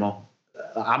spirit animal.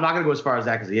 I'm not going to go as far as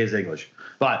that because he is English.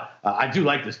 But I do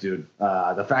like this dude.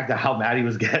 The fact that how mad he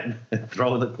was getting and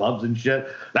throwing the clubs and shit,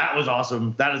 that was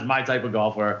awesome. That is my type of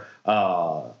golfer.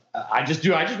 I just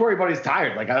worry about he's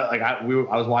tired. I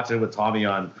was watching it with Tommy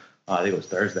on I think it was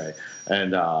Thursday,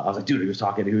 and I was like, dude, he was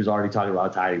already talking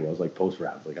about how tired he was, like post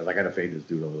rounds. Like, I was like, I gotta fade this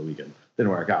dude over the weekend.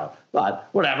 Didn't work out, but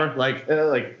whatever.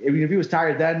 If he was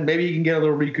tired then, maybe he can get a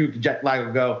little recoup. The jet lag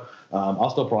will go. I'll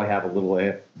still probably have a little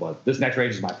hit, but this next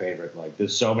range is my favorite. Like,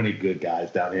 there's so many good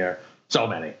guys down here, so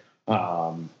many.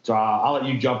 So I'll let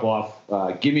you jump off.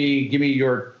 Give me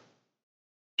your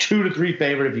 2 to 3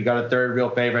 favorite if you got a third real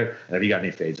favorite, and if you got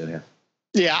any fades in here.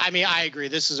 Yeah, I mean, I agree.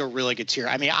 This is a really good tier.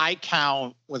 I mean, I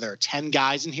count, there are 10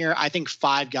 guys in here, I think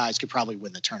 5 guys could probably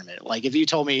win the tournament. Like, if you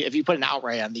put an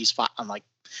outright on these 5, on like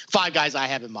 5 guys I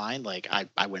have in mind, like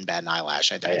I wouldn't bat an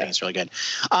eyelash. I think it's really good.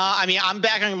 I mean, I'm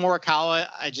back on Morikawa.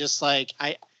 I just like,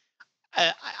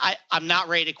 I'm not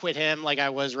ready to quit him like I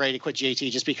was ready to quit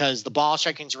JT, just because the ball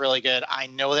striking is really good. I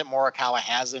know that Morikawa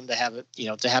has him to have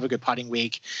a good putting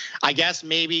week. I guess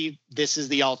maybe this is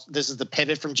the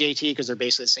pivot from JT, because they're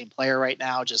basically the same player right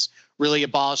now. Just really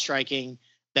good ball striking,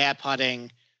 bad putting.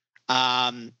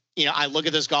 I look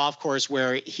at this golf course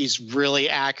where he's really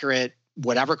accurate.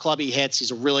 Whatever club he hits,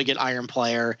 he's a really good iron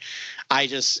player. I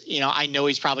know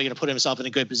he's probably going to put himself in a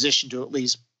good position to at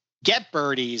least get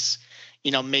birdies.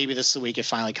 Maybe this is the week it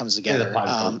finally comes together.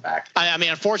 I mean,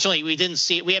 unfortunately, we haven't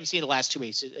seen the last 2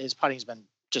 weeks. His putting's been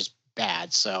just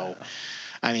bad. So,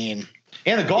 I mean,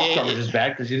 and the golf coverage is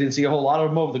bad because you didn't see a whole lot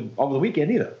of him over the weekend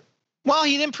either. Well,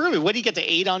 he didn't prove it. What did he get to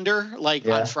 8 under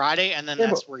on Friday, and then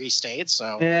that's where he stayed.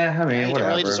 So he didn't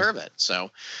really deserve it.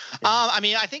 So, I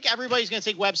mean, I think everybody's going to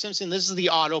take Webb Simpson. This is the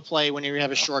auto play when you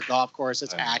have a short golf course.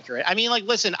 It's accurate. I mean, like,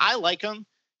 listen, I like him.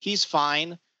 He's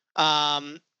fine.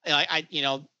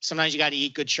 Sometimes you got to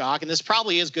eat good chalk, and this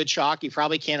probably is good chalk. You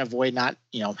probably can't avoid not,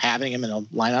 having him in a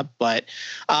lineup. But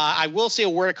I will say a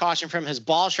word of caution from him. His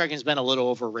ball striking has been a little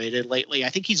overrated lately. I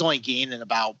think he's only gained in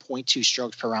about 0.2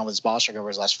 strokes per round with his ball striking over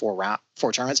his last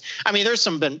 4 tournaments. I mean, there's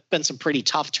been some pretty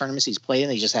tough tournaments he's played in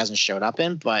that he just hasn't showed up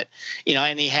in. But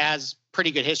and he has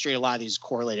pretty good history at a lot of these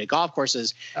correlated golf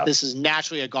courses. Yep. This is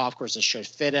naturally a golf course that should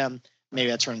fit him. Maybe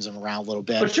that turns him around a little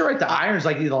bit. But you're right. The irons,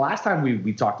 like the last time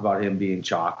we talked about him being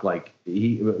chalk, like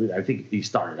I think he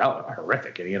started out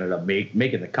horrific and he ended up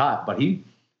making the cut. But he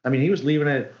was leaving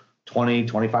it 20,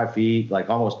 25 feet, like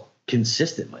almost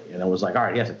consistently. And it was like, all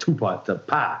right, he has a 2-putt to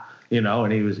par,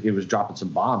 and he was dropping some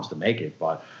bombs to make it.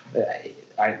 But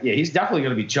he's definitely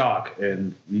going to be chalk,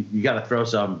 and you got to throw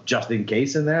some just in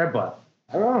case in there. But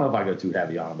I don't know if I go too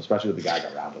heavy on him, especially with the guys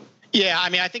around him. Yeah, I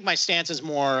mean, I think my stance is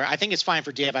more. I think it's fine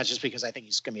for DFS just because I think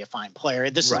he's going to be a fine player.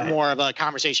 This is more of a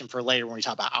conversation for later when we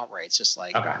talk about outrights. Just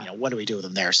like, what do we do with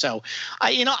him there? So,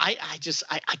 I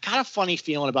got a funny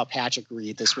feeling about Patrick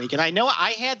Reed this week, and I know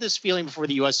I had this feeling before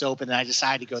the U.S. Open, and I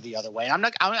decided to go the other way. I'm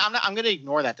going to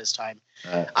ignore that this time.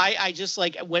 I just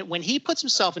like when he puts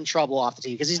himself in trouble off the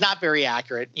tee because he's not very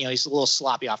accurate. He's a little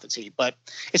sloppy off the tee, but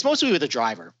it's mostly with the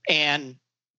driver and.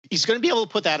 He's going to be able to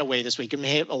put that away this week. He's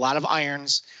going to hit a lot of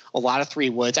irons, a lot of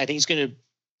 3-woods. I think he's going to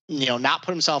not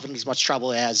put himself in as much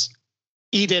trouble as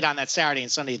he did on that Saturday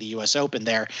and Sunday of the U.S. Open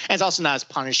there. And it's also not as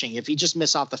punishing. If he just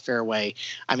miss off the fairway,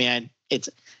 I mean, it's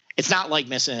not like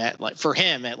missing it like for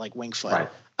him at like Winged Foot.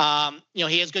 Right.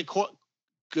 He has good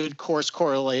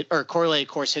correlated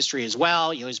course history as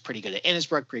well. He's pretty good at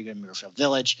Innisbrook, pretty good at Muirfield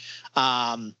Village.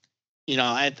 I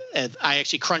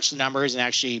actually crunched the numbers and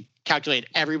actually calculated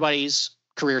everybody's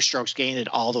career strokes gained at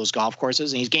all those golf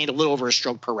courses, and he's gained a little over a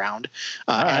stroke per round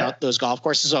at those golf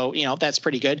courses. So that's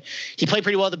pretty good. He played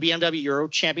pretty well at the BMW Euro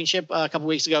Championship a couple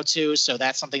weeks ago too. So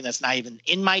that's something that's not even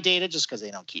in my data, just because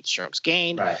they don't keep strokes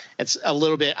gained. Right. It's a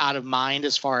little bit out of mind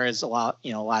as far as a lot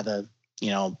of the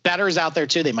bettors out there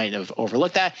too. They might have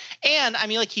overlooked that. And I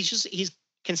mean, like he's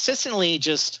consistently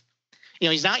just.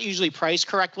 He's not usually priced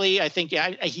correctly. I think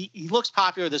he looks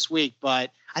popular this week, but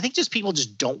I think just people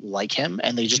just don't like him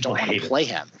and they just don't want to play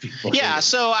him. Yeah.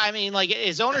 So, I mean, like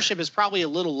his ownership is probably a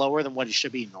little lower than what it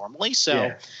should be normally.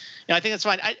 So, I think that's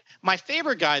fine. My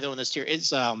favorite guy though in this tier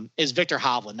is Victor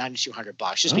Hovland,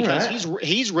 $9,200, just because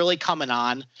he's really coming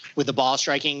on with the ball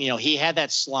striking. He had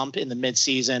that slump in the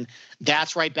midseason.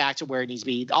 That's right back to where it needs to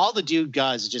be. All the dude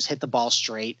does is just hit the ball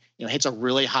straight. Hits a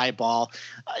really high ball.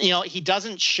 He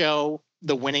doesn't show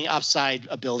the winning upside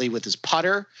ability with his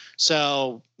putter.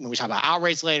 So when we talk about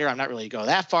outrights later, I'm not really going to go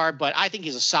that far, but I think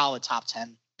he's a solid top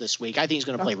 10 this week. I think he's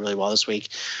going to play really well this week.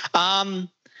 And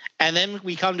then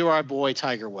we come to our boy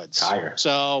Tiger Woods.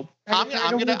 So I'm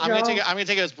gonna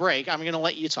take this break. I'm gonna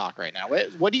let you talk right now.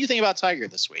 What do you think about Tiger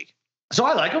this week? So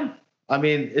I like him. I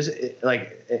mean,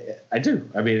 I do.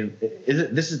 I mean,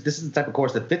 this is the type of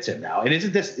course that fits him now. And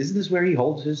isn't this where he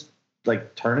holds his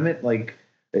tournament?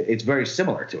 It's very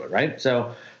similar to it, right?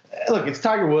 So, look, it's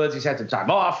Tiger Woods. He's had some time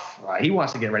off. He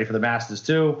wants to get ready for the Masters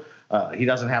too. He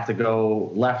doesn't have to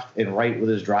go left and right with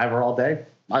his driver all day.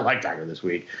 I like Tiger this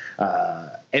week.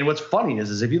 And what's funny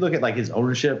is if you look at his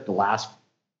ownership the last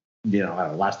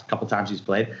couple times he's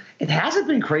played, it hasn't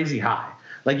been crazy high.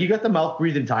 You got the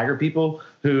mouth-breathing Tiger people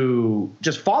who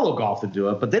just follow golf to do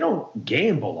it, but they don't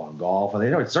gamble on golf, and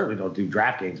they certainly don't do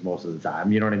DraftKings most of the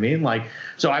time. You know what I mean?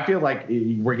 So I feel like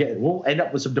we'll end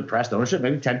up with some depressed ownership,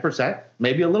 maybe 10%,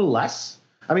 maybe a little less.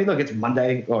 I mean, look, it's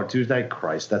Monday or Tuesday.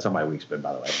 Christ, that's how my week's been,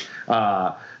 by the way.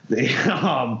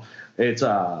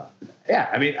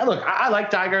 I mean, look, I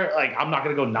like Tiger. I'm not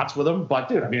going to go nuts with him, but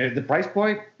dude, I mean, at the price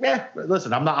point,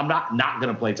 listen, I'm not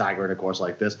going to play Tiger in a course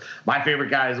like this. My favorite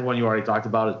guy is the one you already talked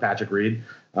about, is Patrick Reed.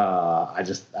 I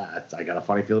got a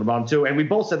funny feeling about him too. And we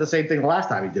both said the same thing the last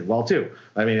time he did well too.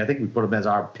 I mean, I think we put him as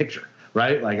our picture,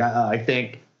 right?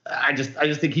 I just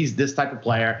think he's this type of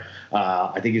player.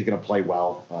 I think he's going to play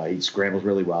well. He scrambles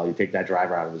really well. You take that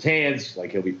driver out of his hands,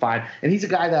 he'll be fine. And he's a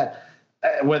guy that,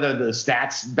 whether the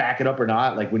stats back it up or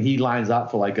not, when he lines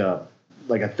up for a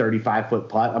 35-foot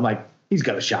putt, I'm like, he's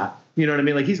got a shot. You know what I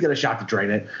mean? He's got a shot to drain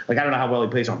it. I don't know how well he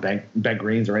plays on bent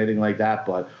greens or anything like that,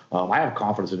 but I have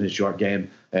confidence in his short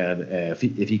game. And if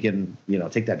he can,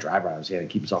 take that driver out of his hand and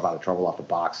keep himself out of trouble off the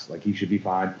box, he should be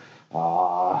fine.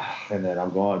 And then I'm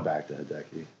going back to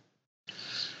Hideki.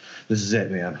 This is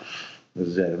it, man. This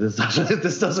is it. If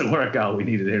this doesn't work out, we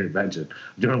need an intervention.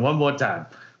 I'm doing it one more time.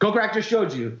 Kokrak just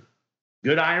showed you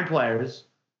good iron players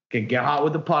can get hot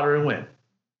with the putter and win.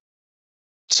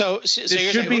 So this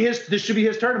should be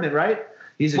his tournament, right?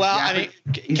 He's a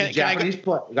Japanese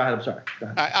player. Go ahead. I'm sorry.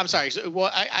 I'm sorry.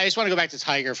 I just want to go back to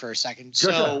Tiger for a second.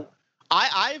 Sure.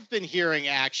 I've been hearing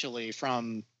actually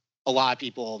from a lot of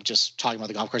people just talking about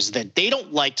the golf courses that they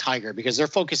don't like Tiger because they're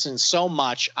focusing so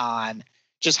much on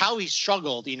just how he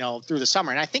struggled, through the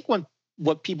summer. And I think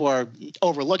what people are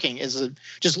overlooking is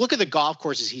just look at the golf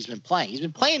courses he's been playing. He's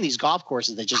been playing these golf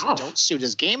courses that just don't suit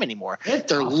his game anymore.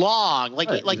 They're long.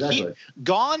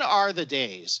 Gone are the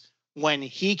days when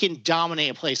he can dominate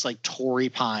a place like Torrey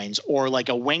Pines or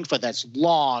a Winged Foot that's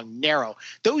long, narrow.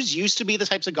 Those used to be the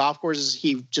types of golf courses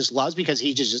he just loves because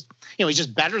he he's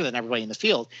just better than everybody in the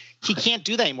field. He can't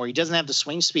do that anymore. He doesn't have the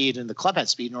swing speed and the club head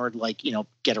speed in order to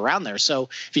get around there. So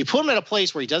if you put him at a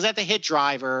place where he does have to hit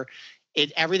driver,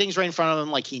 everything's right in front of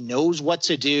him. He knows what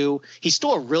to do. He's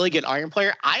still a really good iron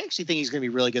player. I actually think he's going to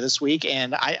be really good this week.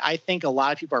 And I think a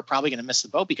lot of people are probably going to miss the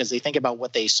boat because they think about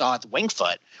what they saw at the Winged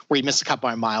Foot where he missed a cut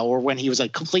by a mile, or when he was a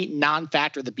complete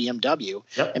non-factor at the BMW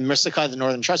and missed the cut of the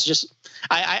Northern Trust.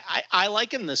 I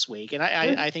like him this week. And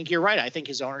I think you're right. I think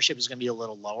his ownership is going to be a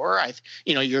little lower.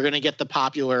 You're going to get the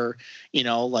popular,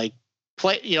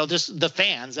 just the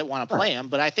fans that want to play him.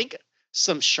 But I think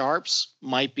some sharps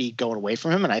might be going away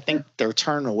from him, and I think they're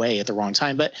turning away at the wrong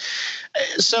time. But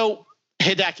so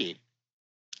Hideki,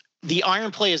 the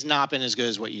iron play has not been as good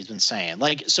as what you've been saying.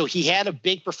 Like, so he had a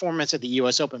big performance at the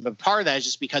U.S. Open, but part of that is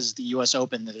just because it's the U.S.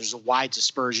 Open, there's a wide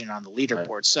dispersion on the leaderboard.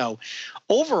 Right. So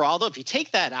overall, though, if you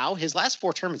take that out, his last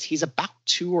 4 tournaments, he's about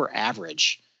 2 or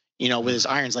average, with his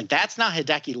irons. Like, that's not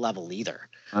Hideki level either.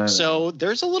 So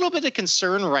there's a little bit of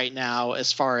concern right now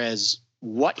as far as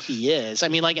what he is. I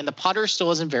mean, like, and the putter still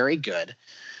isn't very good.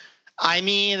 I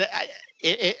mean,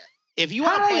 if you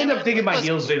want to end up digging my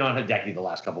heels in on Hideki the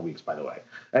last couple of weeks, by the way.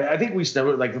 I think we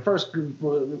started, like,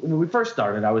 when we first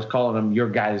started, I was calling him your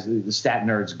guys, the stat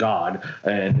nerds god,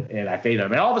 and I faded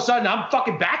him. And all of a sudden, I'm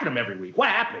fucking backing him every week. What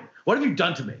happened? What have you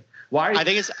done to me? Why? I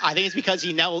think it's because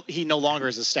he no longer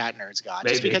is a stat nerds god.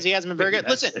 Maybe. Just because he hasn't been very good.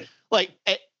 Listen, like,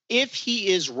 if he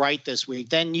is right this week,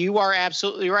 then you are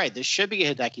absolutely right. This should be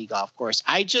a Hideki golf course.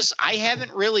 I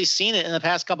haven't really seen it in the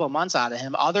past couple of months out of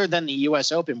him, other than the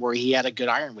U.S. Open where he had a good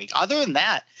iron week. Other than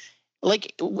that,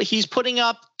 like, he's putting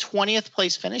up 20th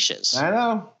place finishes. I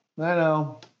know. I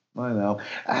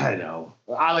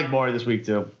like Maury this week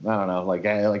too. I don't know. Like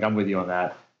I'm with you on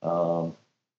that. I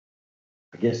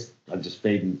guess I'm just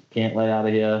fading Cantlay out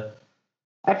of here.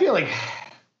 I feel like,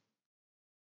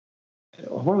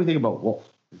 what do we think about Wolf?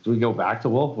 Do we go back to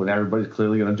Wolf when everybody's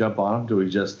clearly going to jump on him? Do we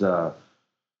just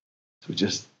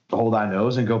hold our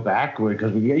nose and go back?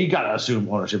 Because you got to assume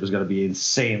ownership is going to be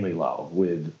insanely low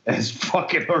with as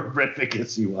fucking horrific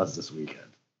as he was this weekend.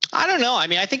 I don't know. I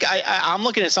mean, I think I'm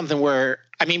looking at something where,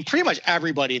 I mean, pretty much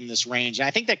everybody in this range, and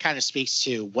I think that kind of speaks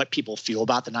to what people feel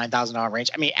about the $9,000 range.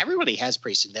 I mean, everybody has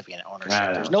pretty significant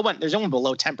ownership. There's no one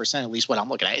below 10%, at least what I'm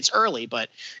looking at. It's early, but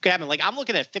could happen. Like, I'm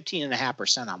looking at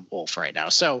 15.5% on Wolf right now.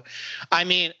 So, I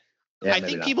mean, I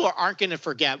think people aren't going to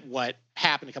forget what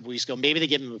happened a couple weeks ago. Maybe they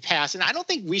give him a pass, and I don't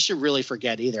think we should really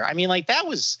forget either. I mean, like, that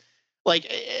was like,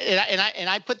 and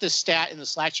I put this stat in the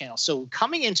Slack channel. So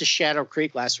coming into Shadow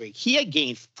Creek last week, he had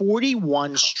gained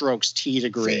 41 strokes tee to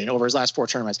green over his last 4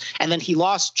 tournaments, and then he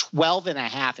lost 12.5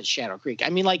 at Shadow Creek. I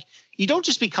mean, like, you don't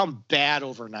just become bad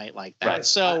overnight like that. Right.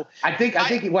 So I think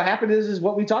what happened is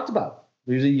what we talked about.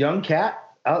 He was a young cat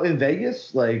out in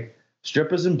Vegas, like,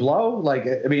 strippers and blow. Like,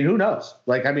 I mean, who knows?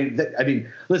 Like, I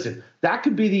mean, listen, that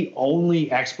could be the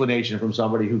only explanation from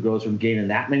somebody who goes from gaining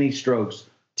that many strokes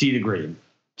tee to green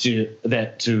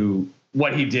to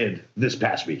what he did this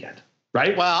past weekend,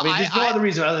 right? Well, I mean, there's no other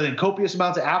reason other than copious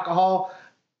amounts of alcohol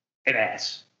and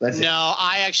ass. That's it.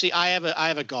 I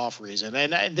have a golf reason,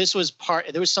 and this was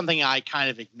there was something I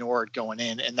kind of ignored going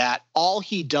in, and that all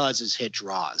he does is hit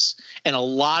draws, and a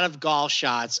lot of golf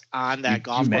shots on that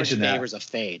golf course favors a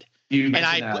fade. And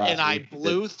I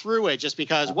blew through it just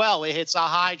because, well, it hits a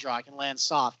high draw, I can land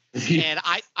soft, and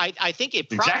I think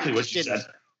it probably exactly what you said.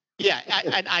 Yeah,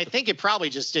 I think it probably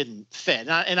just didn't fit.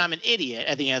 And I'm an idiot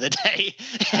at the end of the day,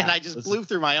 and I just blew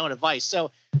through my own advice. So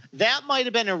that might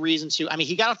have been a reason to. I mean,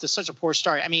 he got off to such a poor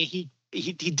start. I mean, he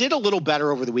did a little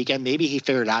better over the weekend. Maybe he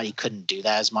figured out he couldn't do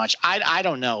that as much. I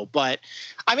don't know. But,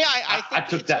 I mean, I think I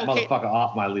took that motherfucker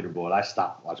off my leaderboard. I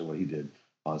stopped watching what he did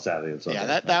on Saturday and Sunday.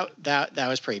 Yeah, that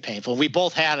was pretty painful. We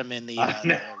both had him in the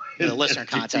listener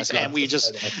contest, and we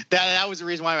just that was the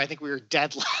reason why I think we were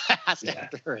dead last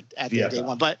after day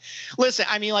one. But listen,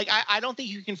 I mean, like, I don't think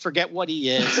you can forget what he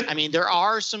is. I mean, there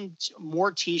are some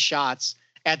more tee shots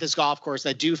at this golf course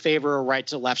that do favor a right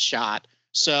to left shot.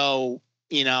 So,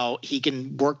 he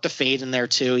can work the fade in there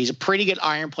too. He's a pretty good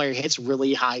iron player. He hits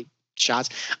really high shots.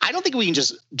 I don't think we can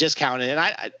just discount it.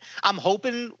 And I'm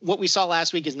hoping what we saw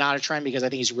last week is not a trend, because I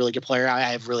think he's a really good player. I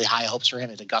have really high hopes for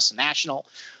him at Augusta National.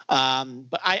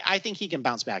 But I think he can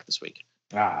bounce back this week.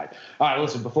 All right.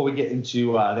 Listen, before we get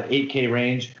into the 8K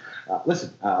range,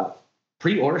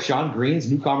 pre-order Sean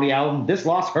Green's new comedy album, This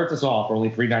Loss Hurts Us All, for only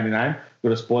 $3.99. Go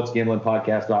to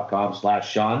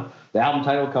sportsgamblingpodcast.com/Sean. The album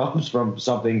title comes from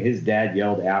something his dad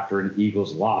yelled after an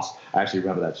Eagles loss. I actually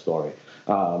remember that story.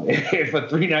 If a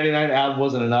 $3.99 album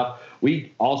wasn't enough,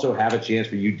 we also have a chance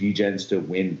for you DGens to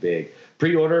win big.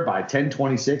 Pre-order by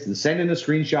 10/26 and send in a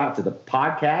screenshot to the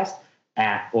podcast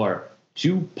at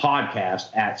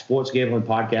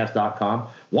sportsgamblingpodcast.com.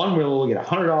 One winner will get a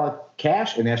 $100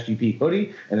 cash, an SGP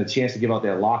hoodie, and a chance to give out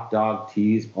their Lock Dog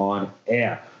tees on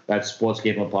air. That's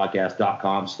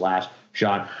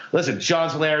sportsgamblingpodcast.com/Sean. Listen,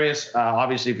 Sean's hilarious.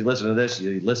 Obviously, if you listen to this,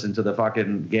 you listen to the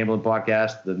fucking gambling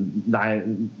podcast the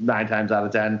nine times out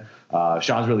of 10.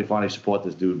 Sean's really funny. Support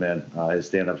this dude, man. His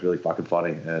stand-up's really fucking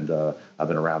funny, and I've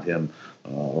been around him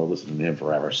or listening to him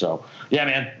forever. So, yeah,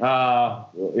 man.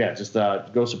 Just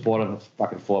go support him.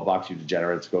 Fucking $4, you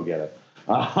degenerates. Go get it.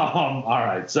 All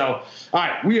right. So, all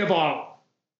right. We have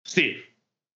Steve.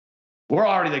 We're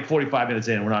already like 45 minutes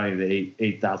in. We're not even the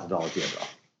 $8,000 game,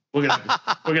 bro. We're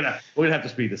gonna have to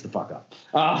speed this the fuck up.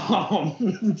 Why?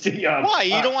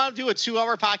 You don't want to do a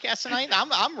 2-hour podcast tonight?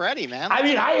 I'm ready, man. I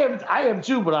mean, I am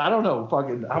too, but I don't know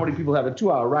fucking how many people have a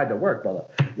 2-hour ride to work, brother.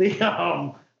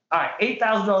 All right,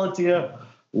 $8,000 tier.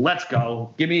 Let's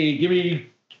go. Give me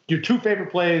your 2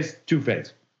 favorite plays, 2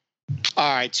 fades.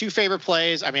 All right, 2 favorite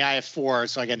plays. I mean, I have 4,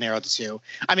 so I get narrowed to 2.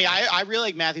 I mean, I really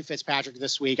like Matthew Fitzpatrick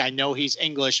this week. I know he's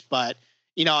English, but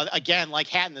again, like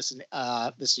Hatton, this is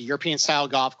a European style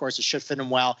golf course. It should fit him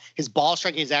well. His ball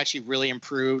striking has actually really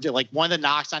improved. Like, one of the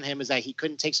knocks on him is that he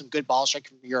couldn't take some good ball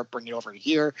striking from Europe, bring it over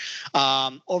here.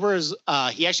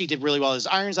 He actually did really well with his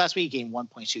irons last week. He gained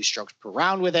 1.2 strokes per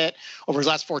round with it. Over his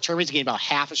last 4 tournaments, he gained about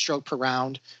half a stroke per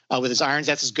round with his irons.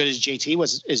 That's as good as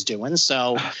JT is doing.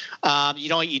 So,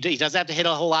 he doesn't have to hit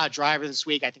a whole lot of driver this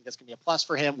week. I think that's going to be a plus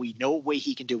for him. We know what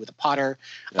he can do with a putter.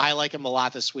 Yeah. I like him a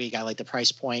lot this week. I like the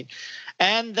price point.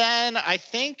 And then I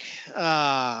think,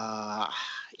 I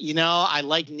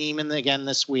like Niemann again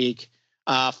this week.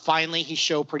 Finally, he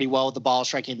showed pretty well with the ball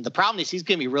striking. The problem is he's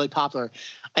going to be really popular.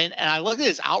 And I look at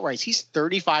his outrights. He's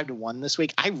 35-1 this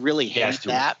week. I really hate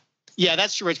that. Yeah,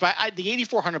 that's too rich. But the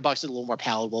 $8,400 is a little more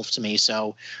palatable to me.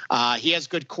 So he has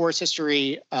good course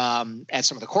history at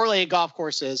some of the correlated golf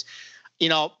courses.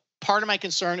 Part of my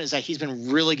concern is that he's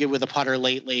been really good with the putter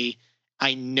lately.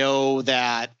 I know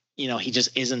that, he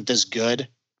just isn't this good.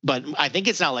 But I think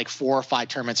it's now like 4 or 5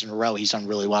 tournaments in a row he's done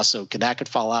really well. So that could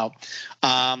fall out.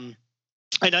 I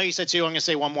know you said 2. I'm going to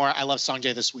say one more. I love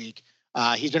Sungjae this week.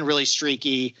 He's been really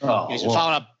streaky. He's been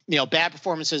following up, bad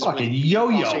performances. Fucking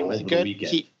yo-yo over the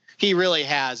weekend. He really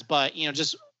has. But,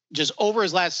 just over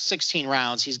his last 16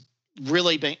 rounds, he's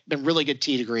really been really good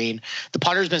tee to green. The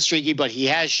putter's been streaky, but he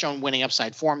has shown winning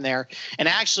upside form there. And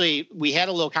actually, we had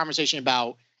a little conversation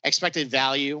about expected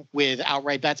value with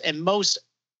outright bets, and most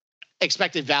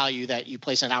expected value that you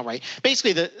place on outright.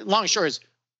 Basically, the long and short is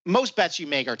most bets you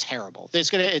make are terrible.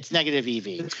 It's negative EV.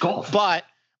 It's golf. But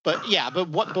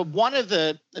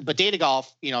Data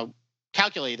Golf,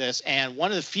 calculate this, and one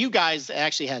of the few guys that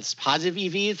actually has positive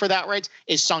EV for that outrights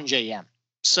is Sungjae Im.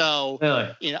 So,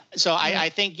 really? I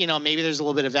think, maybe there's a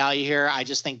little bit of value here. I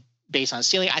just think based on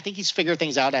ceiling, I think he's figured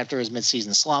things out after his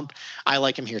midseason slump. I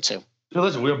like him here too. So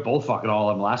listen, we were both fucking all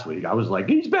on last week. I was like,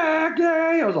 he's back,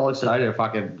 yay! I was all excited.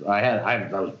 I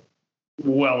was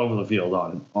well over the field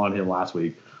on him last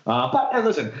week. But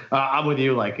listen, I'm with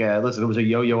you. Like, it was a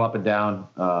yo-yo up and down.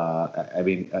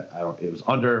 It was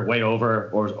under, way over,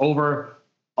 or it was over,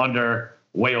 under,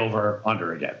 way over,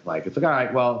 under again. Like, it's like, all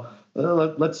right, well,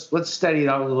 let's steady it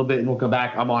out a little bit, and we'll come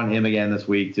back. I'm on him again this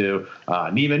week too.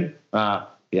 Niemann,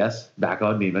 yes, back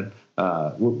on Niemann.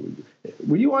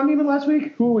 Were you on Niemann last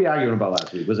week? Who were we arguing about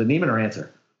last week? Was it Niemann or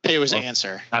Answer? It was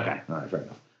Answer. Okay, all right, fair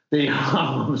enough.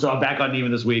 So I'm back on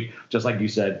Niemann this week, just like you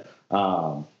said.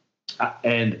 And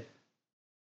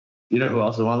you know who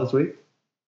else is on this week?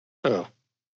 Who?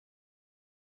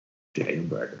 Daniel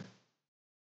Berger.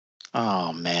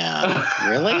 Oh, man.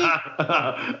 Really?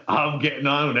 I'm getting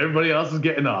on when everybody else is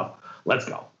getting off. Let's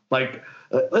go. Like,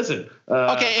 listen.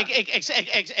 Okay,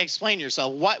 explain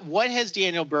yourself. What has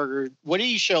Daniel Berger, what did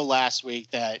he show last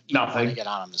week that you want to get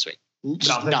on him this week?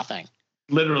 Just nothing.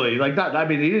 Literally, he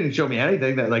didn't show me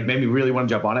anything that made me really want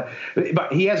to jump on it.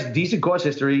 But he has decent course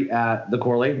history at the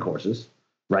correlating courses,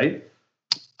 right?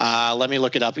 Let me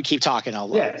look it up and keep talking.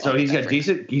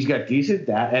 He's got decent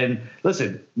that. And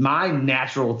listen, my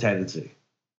natural tendency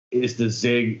is to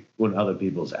zig when other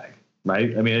people zag,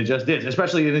 right? I mean, it just is,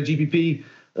 especially in a GPP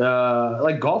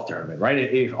golf tournament, right?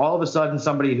 If all of a sudden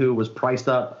somebody who was priced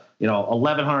up,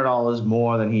 $1,100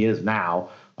 more than he is now,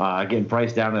 getting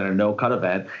priced down in a no-cut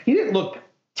event. He didn't look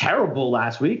terrible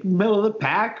last week, middle of the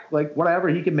pack, whatever.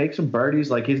 He can make some birdies.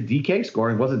 His DK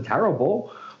scoring wasn't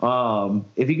terrible.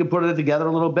 If he could put it together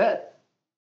a little bit,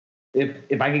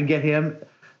 if I can get him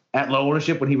at low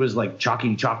ownership when he was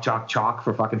chalky, chalk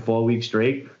for fucking 4 weeks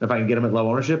straight, if I can get him at low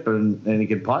ownership and he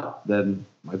can putt, then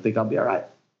I think I'll be all right.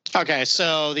 Okay,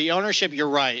 so the ownership, you're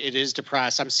right. It is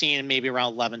depressed. I'm seeing maybe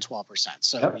around 11, 12%.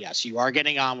 So, yep. Yes, you are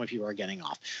getting on if you are getting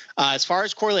off. As far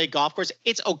as correlated golf course,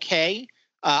 it's okay.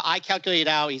 I calculated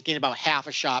out he's getting about half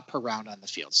a shot per round on the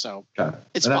field. So,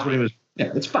 it's fine. What he was,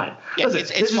 it's fine. Yeah,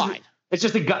 listen, it's fine. It's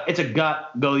just a gut. It's a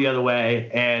gut, go the other way.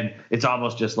 And it's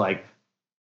almost just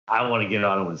I want to get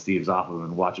on him when Steve's off of him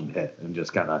and watch him hit and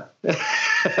just kind of.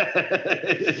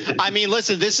 I mean,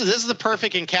 listen, this is the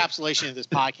perfect encapsulation of this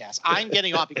podcast. I'm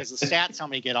getting off because the stats tell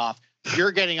me to get off.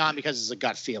 You're getting on because it's a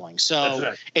gut feeling. So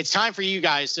right. It's time for you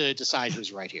guys to decide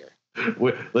who's right here.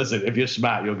 Listen, if you're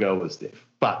smart, you'll go with Steve.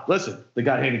 But listen, the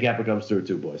gut handicapper comes through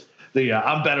too, boys.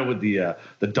 I'm better with the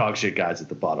dog shit guys at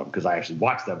the bottom because I actually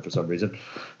watch them for some reason,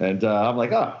 and I'm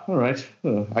like, oh, all right,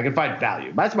 I can find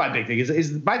value. That's my big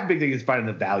thing. My big thing is finding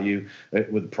the value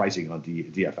with pricing on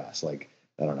DFS. Like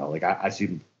I don't know, like I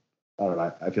see. I don't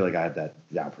know. I feel like I had that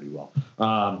down pretty well.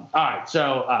 All right,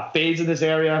 so fades in this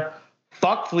area.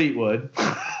 Fuck Fleetwood,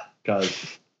 because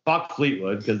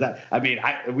that. I mean,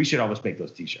 we should almost make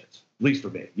those T-shirts. At least for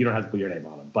me. You don't have to put your name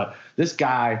on them. But this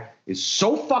guy is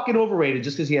so fucking overrated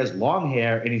just because he has long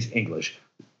hair and he's English.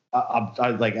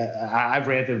 I've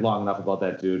ranted long enough about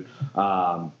that dude.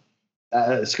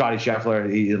 Scotty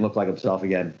Scheffler, he didn't look like himself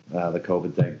again. The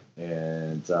COVID thing,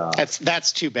 and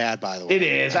that's too bad. By the way, it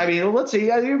is. I mean, let's see.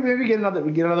 Maybe get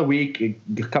another week.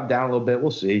 Come down a little bit.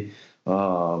 We'll see.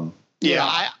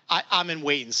 Yeah, I'm in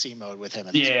wait and see mode with him.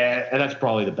 Yeah, and that's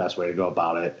probably the best way to go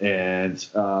about it. And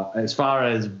as far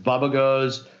as Bubba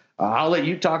goes, I'll let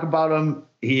you talk about him.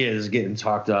 He is getting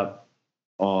talked up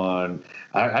on.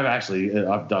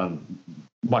 I've done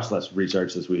much less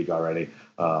research this week already.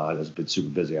 I've been super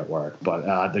busy at work,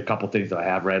 but the couple things that I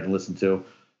have read and listened to.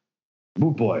 Oh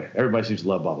boy, everybody seems to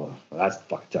love Bubba. That's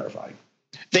fucking terrifying.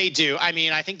 They do. I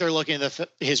mean, I think they're looking at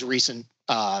his recent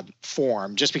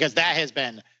form just because that has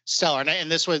been stellar.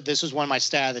 And this was one of my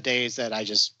stat of the days that I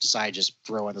just decided to just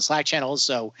throw in the Slack channels.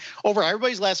 So over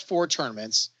everybody's last 4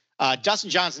 tournaments, Dustin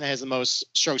Johnson has the most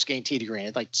strokes gained tee to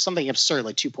green, like something absurd,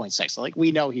 like 2.6. So like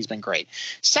we know he's been great.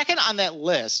 Second on that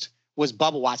list was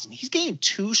Bubba Watson. He's gained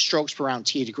 2 strokes per round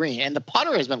tee to green, and the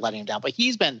putter has been letting him down, but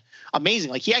he's been amazing.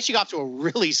 Like he actually got off to a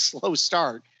really slow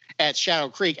start at Shadow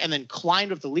Creek and then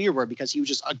climbed up the leaderboard because he was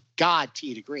just a god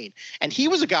tee to green. And he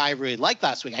was a guy I really liked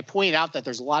last week. I pointed out that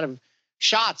there's a lot of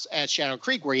shots at Shadow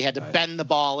Creek where he had to bend the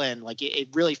ball in, like it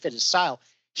really fit his style.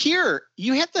 Here,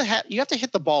 you have to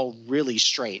hit the ball really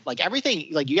straight. Like everything,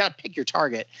 like you got to pick your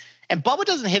target. And Bubba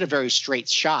doesn't hit a very straight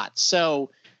shot. So,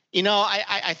 you know,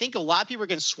 I think a lot of people are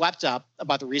getting swept up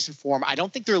about the recent form. I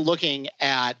don't think they're looking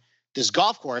at this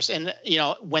golf course. And, you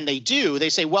know, when they do, they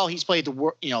say, well, he's played the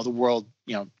World,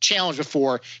 Challenge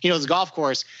before. He knows the golf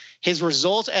course. His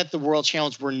results at the World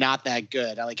Challenge were not that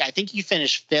good. Like, I think he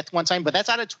finished 5th one time, but that's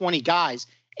out of 20 guys.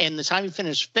 And the time he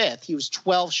finished 5th, he was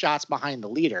 12 shots behind the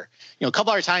leader. You know, a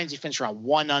couple other times he finished around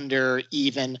 1 under,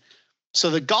 even. So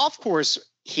the golf course,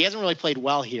 he hasn't really played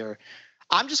well here.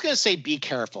 I'm just going to say be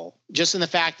careful, just in the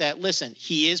fact that, listen,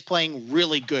 he is playing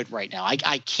really good right now.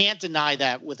 I can't deny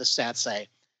that with the stats say.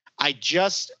 I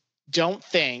just don't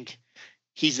think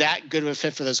he's that good of a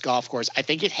fit for this golf course. I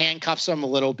think it handcuffs him a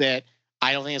little bit.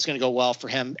 I don't think it's going to go well for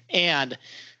him. And,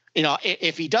 you know,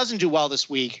 if he doesn't do well this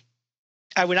week,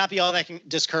 I would not be all that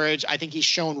discouraged. I think he's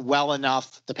shown well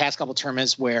enough the past couple of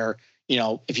tournaments where, you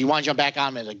know, if you want to jump back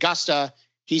on him at Augusta,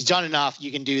 he's done enough.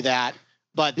 You can do that.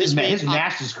 But his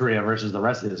Masters career versus the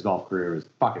rest of his golf career is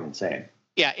fucking insane.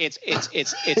 Yeah, it's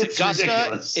Augusta,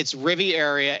 ridiculous. It's Riviera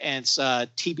area, and it's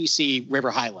TPC River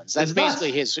Highlands. That's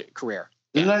basically his career.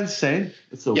 Isn't that insane?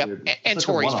 It's so weird. And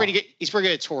Torrey, he's pretty good. He's pretty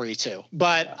good at Torrey too.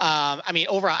 But I mean,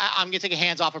 overall, I'm going to take a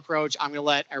hands-off approach. I'm going to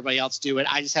let everybody else do it.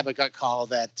 I just have a gut call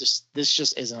that this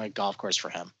just isn't a golf course for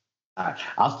him. All right.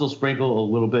 I'll still sprinkle a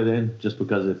little bit in just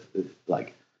because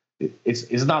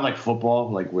it's not like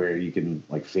football, like where you can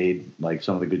like fade like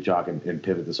some of the good chalk and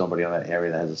pivot to somebody on that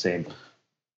area that has the same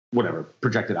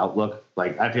projected outlook.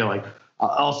 Like I feel like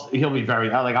he'll be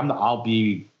I'll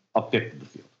be a fifth of the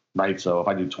field, right? So if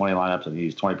I do 20 lineups and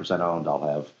he's 20% owned, I'll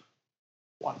have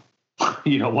one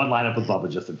lineup with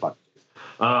Bubba just in fucking.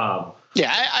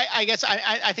 I guess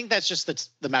I think that's just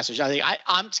the message. I think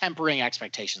I'm tempering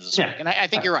expectations this week, and I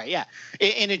think you're right. Yeah,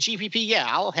 in a GPP,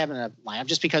 I'll have him in a lineup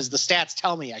just because the stats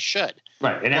tell me I should.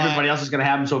 Right, and everybody else is going to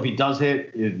have him. So if he does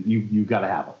hit, you got to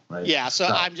have him. Right. Yeah. So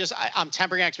I'm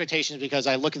tempering expectations because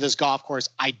I look at this golf course.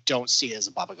 I don't see it as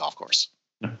a Bubba golf course.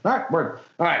 All right, word.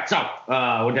 All right, so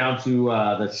we're down to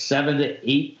the $7,000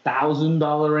 to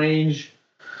 $8,000 range.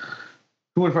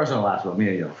 Who went first on the last one? Me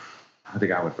or you? I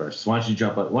think I went first. Why don't you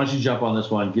jump on this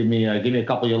one? Give me a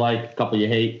couple you like, a couple you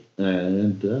hate,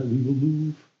 and we will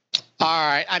move. All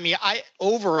right. I mean, I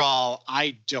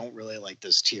don't really like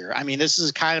this tier. I mean, this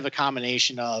is kind of a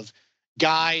combination of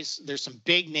guys. There's some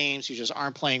big names who just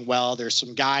aren't playing well. There's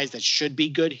some guys that should be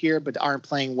good here but aren't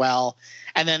playing well,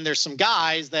 and then there's some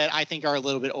guys that I think are a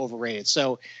little bit overrated.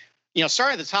 So, you know,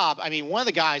 starting at the top, I mean, one of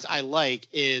the guys I like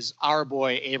is our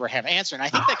boy Abraham Ancer. And I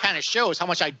think that kind of shows how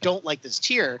much I don't like this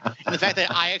tier and the fact that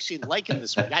I actually like him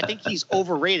this week. I think he's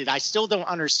overrated. I still don't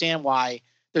understand why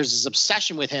there's this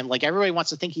obsession with him. Like, everybody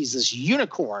wants to think he's this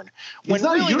unicorn. He's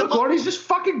not really a unicorn. He's just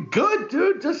fucking good,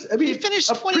 dude. He finished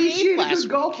 28th last week.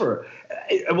 Golfer.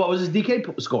 What was his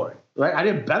DK scoring? Right? I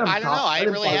didn't bet him. I don't know. I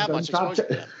didn't really have much exposure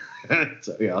to him.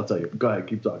 So, yeah, I'll tell you. Go ahead,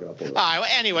 keep talking. I'll pull it up. All right. Well,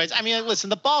 anyways, I mean, listen,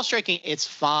 the ball striking, it's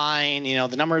fine.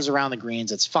 The numbers around the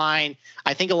greens, it's fine.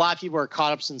 I think a lot of people are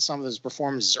caught up in some of his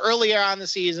performances earlier on the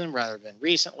season rather than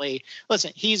recently.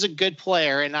 Listen, he's a good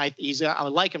player, and I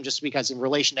like him just because in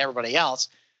relation to everybody else,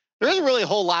 there isn't really a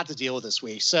whole lot to deal with this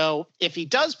week. So if he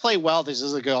does play well, this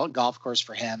is a golf course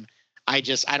for him. I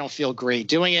don't feel great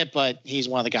doing it, but he's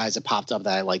one of the guys that popped up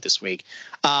that I like this week.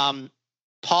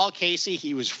 Paul Casey,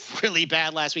 he was really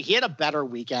bad last week. He had a better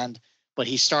weekend, but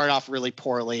he started off really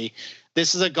poorly.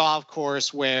 This is a golf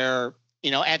course where,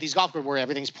 at these golf courses where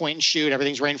everything's point and shoot,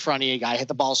 everything's right in front of you. You got to hit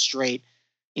the ball straight.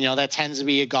 That tends to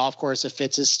be a golf course that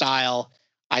fits his style.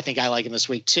 I think I like him this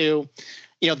week too.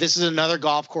 This is another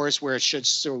golf course where it should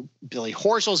suit Billy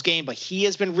Horschel's game, but he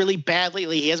has been really bad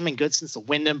lately. He hasn't been good since the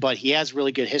Wyndham, but he has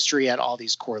really good history at all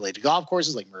these correlated golf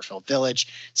courses like Murfield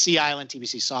Village, Sea Island,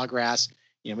 TPC Sawgrass.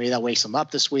 Maybe that wakes him up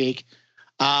this week.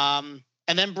 And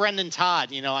then Brendan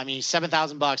Todd,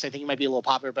 $7,000. I think he might be a little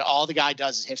popular, but all the guy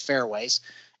does is hit fairways.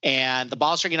 And the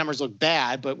ball striking numbers look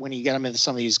bad, but when you get him into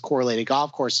some of these correlated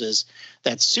golf courses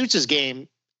that suits his game,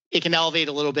 it can elevate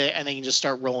a little bit, and then you can just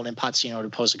start rolling in putts, to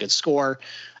post a good score.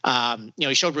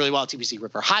 He showed really well at TPC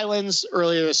Ripper Highlands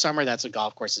earlier this summer. That's a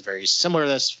golf course that's very similar to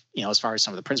this, as far as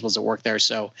some of the principles that work there.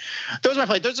 So those are my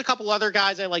play. There's a couple other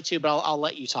guys I like too, but I'll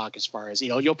let you talk as far as,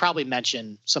 you'll probably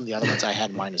mention some of the other ones I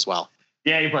had in mind as well.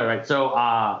 Yeah, you're probably right. So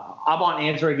I'm on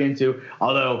Answer again too,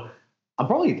 although I'm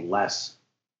probably less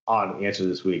on Answer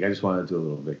this week. I just wanted to do a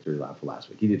little victory lap for last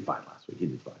week. He did fine last week.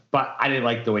 But I didn't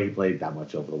like the way he played that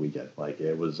much over the weekend. Like,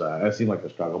 it was, it seemed like a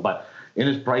struggle. But in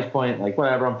his price point, like,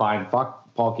 whatever, I'm fine.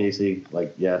 Fuck Paul Casey.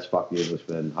 Like, yes, fuck the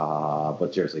Englishman.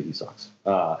 But seriously, he sucks.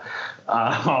 What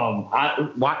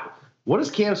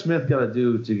does Cam Smith got to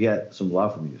do to get some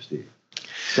love from you, Steve?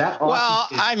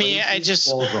 I just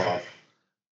balls off.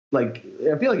 Like,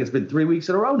 I feel like it's been 3 weeks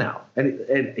in a row now,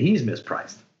 and he's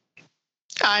mispriced.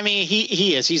 I mean,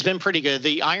 he is. He's been pretty good.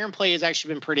 The iron play has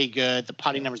actually been pretty good. The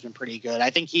putting number's been pretty good. I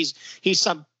think he's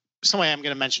somebody I'm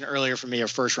going to mention earlier for me, a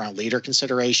first round leader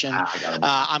consideration.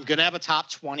 I'm going to have a top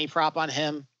 20 prop on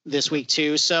him this week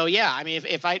too. So yeah, I mean,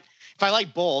 if I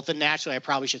like both, then naturally I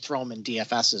probably should throw him in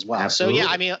DFS as well. Absolutely. So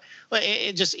yeah, I mean,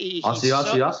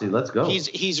 Aussie, let's go.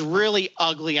 He's really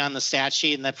ugly on the stat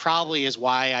sheet, and that probably is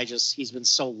why he's been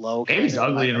so low. And he's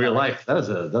ugly in real life. That is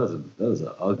an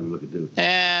ugly looking dude.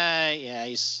 Yeah,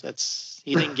 he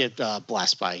didn't get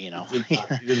blessed by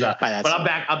But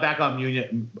I'm back on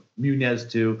Munez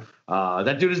too.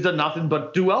 That dude has done nothing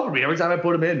but do well for me every time I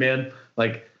put him in, man.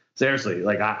 Like, seriously,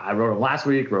 like I wrote him last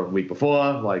week, wrote him the week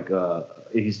before. Like,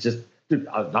 he's just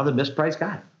another mispriced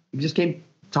guy. He just came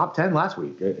top 10 last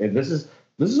week, and this is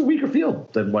a weaker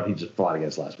field than what he just fought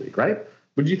against last week, right?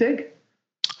 What do you think?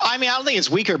 I mean, I don't think it's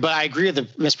weaker, but I agree with the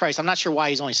misprice. I'm not sure why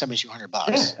he's only $7,200.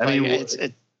 Yeah, I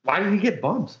mean, why did he get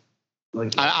bumped?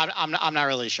 Like, I'm not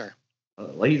really sure.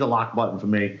 He's a lock button for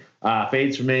me.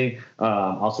 Fades for me.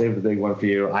 I'll save the big one for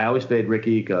you. I always fade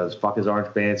Ricky because fuck his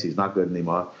orange pants. He's not good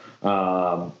anymore.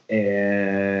 And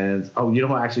you know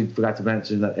what? I actually forgot to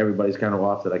mention that everybody's kind of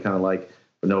off that I kind of like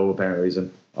for no apparent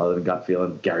reason other than gut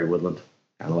feeling. Gary Woodland,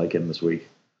 kind of like him this week.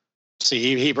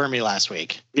 See, he burned me last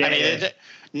week. Yeah, he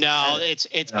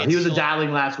was a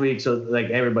darling last week, so like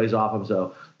everybody's off him.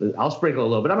 So I'll sprinkle a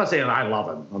little bit. I'm not saying I love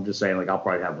him. I'm just saying like I'll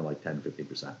probably have him like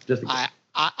 10-15%. Just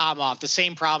I'm off. The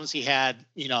same problems he had,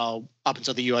 up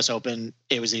until the U.S. Open.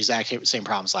 It was the exact same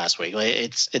problems last week.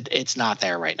 It's not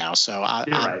there right now. So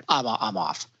I'm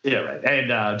off. Yeah, right.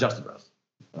 And Justin Rose.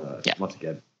 Once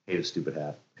again, hate his stupid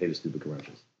hat. Hate his stupid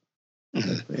commercials.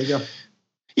 There you go.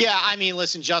 Yeah, I mean,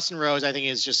 listen, Justin Rose, I think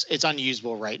it's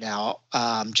unusable right now.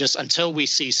 Just until we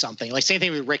see something. Like, same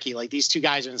thing with Ricky. Like, these two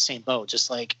guys are in the same boat. Just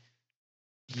like,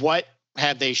 what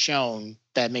have they shown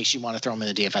that makes you want to throw him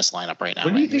in the DFS lineup right now?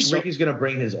 When do you think Ricky's going to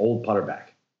bring his old putter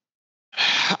back?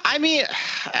 I mean,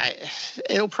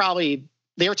 it'll probably.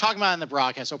 They were talking about it in the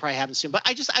broadcast, so it'll probably happen soon. But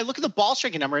I look at the ball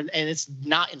striking number, and it's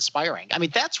not inspiring. I mean,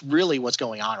 that's really what's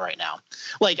going on right now.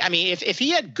 Like, I mean, if he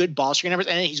had good ball striking numbers,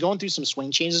 and he's going through some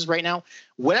swing changes right now,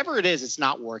 whatever it is, it's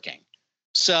not working.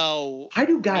 So I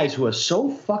do guys who are so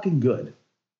fucking good.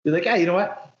 You're like, hey, you know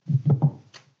what?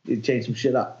 You change some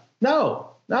shit up. No,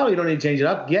 you don't need to change it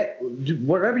up.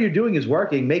 Whatever you're doing is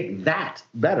working. Make that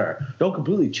better. Don't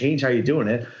completely change how you're doing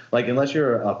it. Like, unless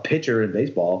you're a pitcher in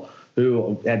baseball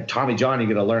who and Tommy John, you're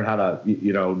going to learn how to,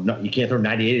 you can't throw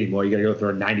 98 anymore. You got to go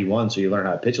throw 91, so you learn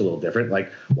how to pitch a little different.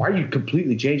 Like, why are you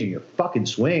completely changing your fucking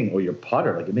swing or your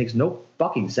putter? Like, it makes no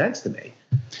fucking sense to me.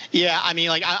 Yeah, I mean,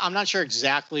 like, I'm not sure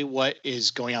exactly what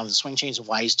is going on with the swing change and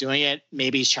why he's doing it.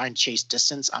 Maybe he's trying to chase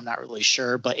distance. I'm not really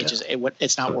sure, but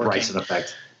it's not working. Bryson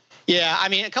effect. Yeah, I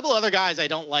mean, a couple of other guys I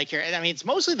don't like here, and I mean, it's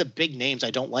mostly the big names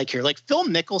I don't like here. Like Phil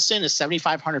Mickelson is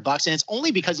 $7,500, and it's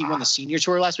only because he won the Senior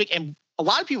Tour last week, and a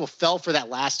lot of people fell for that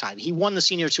last time. He won the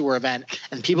Senior Tour event,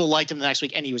 and people liked him the next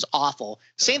week, and he was awful.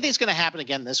 Same thing's going to happen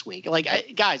again this week.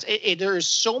 Like, guys, there is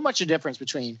so much a difference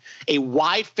between a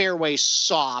wide fairway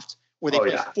soft where they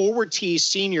play forward tee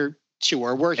Senior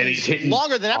Tour where he's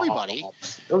longer than everybody.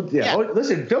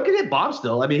 Listen, Phil can hit bombs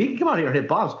still. I mean, he can come out here and hit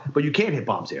bombs, but you can't hit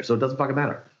bombs here, so it doesn't fucking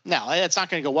matter. No, that's not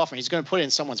going to go well for him. He's going to put it in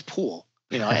someone's pool,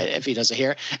 if he does it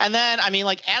here. And then, I mean,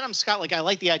 like Adam Scott, like I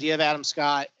like the idea of Adam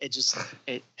Scott.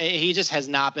 He just has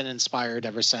not been inspired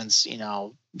ever since,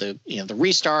 the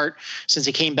restart, since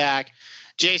he came back.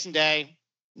 Jason Day,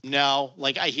 no,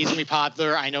 like he's going to be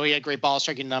popular. I know he had great ball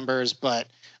striking numbers, but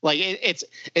like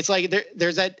it's like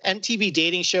there's that MTV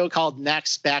dating show called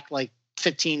Next back like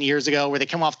 15 years ago where they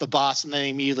come off the bus and then they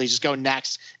immediately just go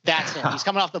next. That's him. He's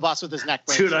coming off the bus with his neck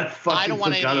brace. Dude, I don't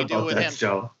want anything to do with him.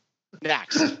 Show.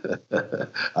 Next.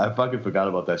 I fucking forgot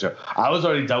about that show. I was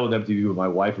already done with MTV, but my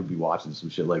wife would be watching some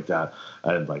shit like that.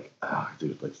 And like,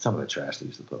 dude, like some of the trash they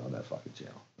used to put on that fucking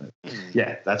channel. Like,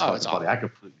 yeah, that's fucking funny. I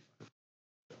completely.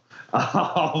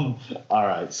 All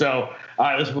right. So,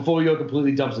 listen, before we go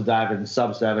completely dumps and dive into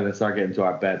sub 7 and start getting to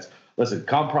our bets, listen,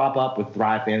 come prop up with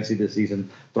Thrive Fantasy this season.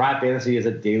 Thrive Fantasy is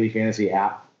a daily fantasy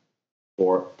app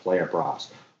for player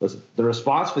props. Listen, the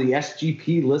response for the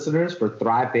SGP listeners for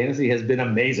Thrive Fantasy has been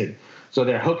amazing. So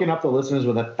they're hooking up the listeners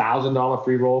with a $1,000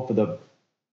 free roll for the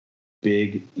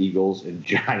big Eagles and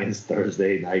Giants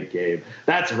Thursday night game.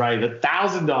 That's right, a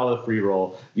 $1,000 free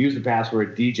roll. Use the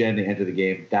password DGen to enter the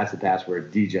game. That's the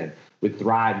password DGen. With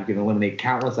Thrive, you can eliminate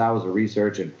countless hours of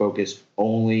research and focus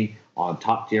only on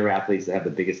top-tier athletes that have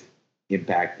the biggest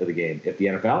impact of the game. If the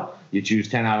NFL, you choose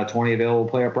 10 out of 20 available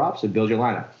player props and build your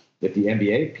lineup. If the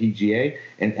NBA, PGA,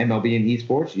 and MLB and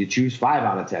esports, you choose 5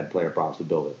 out of 10 player props to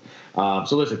build it.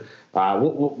 So listen,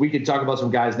 we can talk about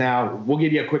some guys now. We'll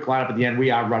give you a quick lineup at the end.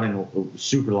 We are running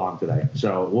super long today,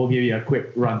 so we'll give you a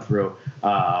quick run through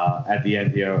at the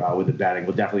end here with the betting.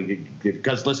 We'll definitely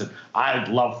because listen, I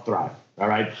love Thrive. All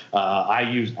right, I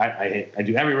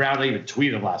do every round. I even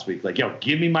tweeted them last week, like, yo,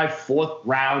 give me my 4th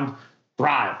round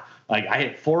Thrive. Like I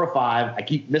hit 4 or 5. I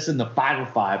keep missing the 5 or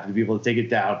 5 to be able to take it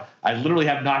down. I literally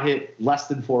have not hit less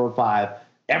than 4 or 5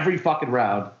 every fucking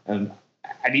round, and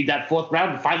I need that 4th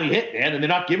round to finally hit, man, and they're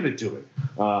not giving it to me.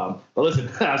 But listen,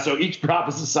 so each prop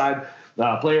is assigned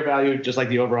player value, just like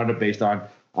the over-under, based on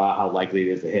how likely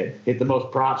it is to hit. Hit the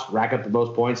most props, rack up the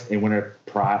most points, and win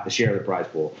a share of the prize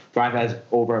pool. Thrive has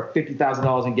over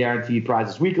 $50,000 in guaranteed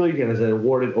prizes weekly and has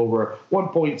awarded over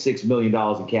 $1.6 million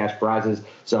in cash prizes.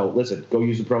 So listen, go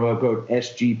use the promo code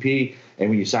SGP, and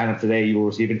when you sign up today, you will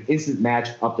receive an instant match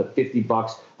up to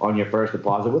 $50 on your first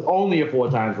deposit with only a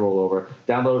 4 times rollover.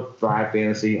 Download Thrive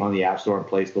Fantasy on the App Store and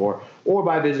Play Store or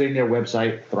by visiting their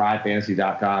website,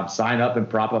 thrivefantasy.com. Sign up and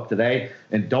prop up today.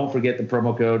 And don't forget the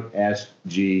promo code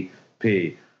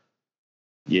SGP.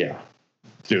 Yeah.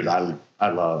 Dude, I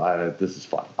love this is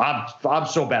fun. I'm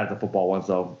so bad at the football ones,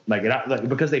 though. Like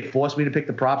because they force me to pick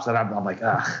the props, and I'm like,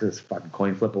 this fucking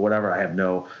coin flip or whatever. I have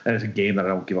no, and it's a game that I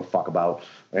don't give a fuck about.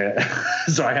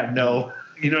 So I have no,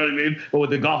 you know what I mean? But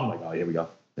with the golf, I'm like, oh, here we go.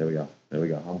 There we go.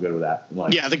 I'm good with that.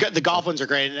 Like, yeah, the golf ones are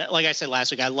great. And like I said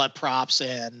last week, I love props,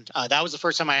 and that was the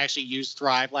first time I actually used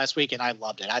Thrive last week, and I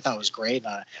loved it. I thought it was great.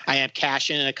 I had cash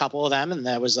in a couple of them, and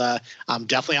that was I'm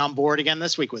definitely on board again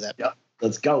this week with it. Yep.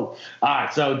 Let's go. All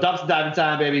right, so dumps and diving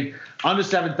time, baby. Under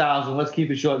 7,000. Let's keep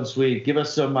it short and sweet. Give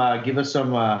us some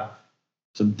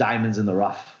diamonds in the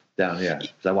rough down here.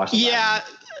 I watched. Yeah.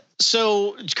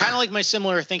 So kind of like my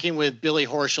similar thinking with Billy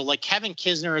Horschel, like Kevin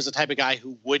Kisner is the type of guy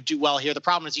who would do well here. The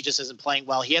problem is he just isn't playing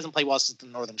well. He hasn't played well since the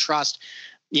Northern Trust.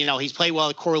 He's played well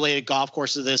at correlated golf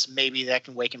courses. This maybe that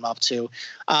can wake him up too.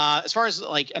 As far as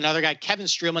like another guy, Kevin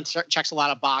Streelman checks a lot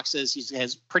of boxes. He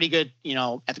has pretty good,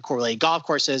 at the correlated golf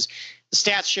courses. The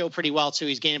stats show pretty well too.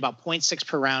 He's gaining about 0.6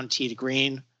 per round tee to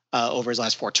green over his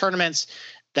last 4 tournaments.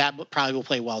 That probably will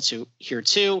play well too here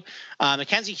too.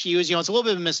 Mackenzie Hughes, it's a little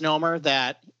bit of a misnomer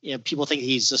that people think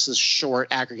he's just a short,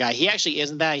 accurate guy. He actually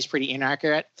isn't that. He's pretty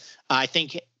inaccurate. I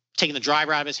think taking the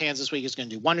driver out of his hands this week is going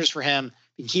to do wonders for him.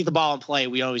 If he can keep the ball in play,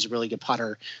 we know he's a really good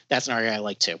putter. That's another guy I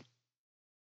like too.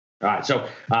 All right, so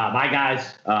my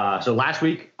guys. So last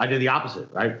week I did the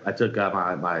opposite, right? I took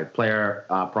my player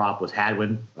prop was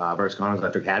Hadwin versus Connors.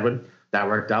 I took Hadwin. That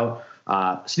worked out.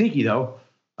 Sneaky though.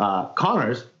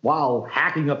 Connors, while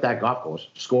hacking up that golf course,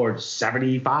 scored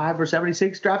 75 or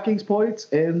 76 DraftKings points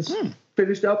and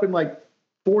finished up in like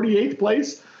 48th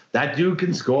place. That dude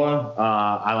can score.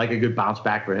 I like a good bounce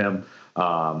back for him.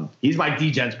 He's my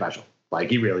DGen special.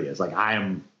 Like he really is. Like I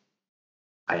am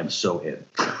so in.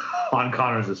 on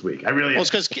Connors this week. I really. Well,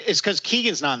 it's because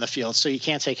Keegan's not on the field, so you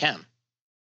can't take him.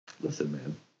 Listen,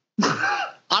 man.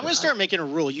 I'm going to start making a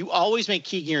rule. You always make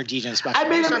Keegan your DJ special. I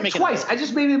made him twice. I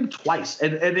just made him twice,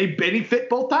 and he fit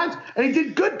both times, and he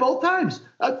did good both times.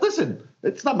 Listen,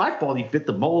 it's not my fault he fit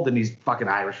the mold, and he's fucking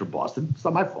Irish from Boston. It's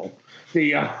not my fault.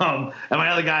 And my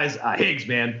other guy's Higgs,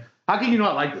 man. How can you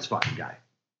not like this fucking guy?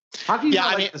 How can you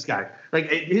not like this guy? Like,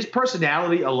 his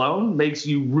personality alone makes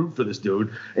you root for this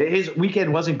dude. His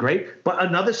weekend wasn't great, but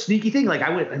another sneaky thing. Like, I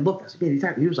went and looked. I said,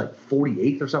 man, he was like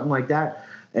 48th or something like that,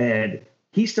 and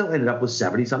he still ended up with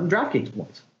 70-something DraftKings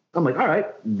points. I'm like, all right,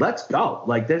 let's go.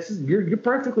 Like, this is you're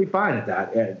perfectly fine at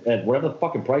that at whatever the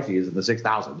fucking price he is in the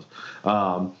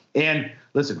 6,000s. And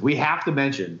listen, we have to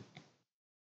mention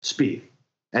Spieth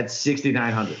at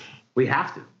 6,900. We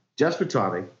have to. Just for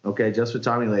Tommy, okay? Just for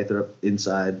Tommy Lathrop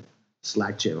inside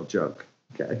Slack channel joke,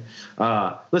 okay?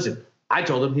 Listen, I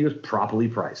told him he was properly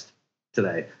priced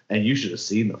today, and you should have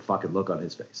seen the fucking look on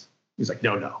his face. He's like,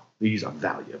 no, he's on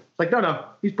value. It's like, no,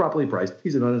 he's properly priced.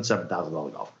 He's an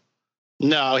 $107,000 golfer.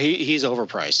 No, he's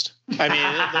overpriced. I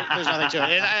mean, there's nothing to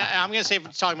it. And I'm going to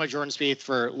save talking about Jordan Spieth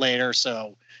for later,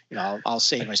 so I'll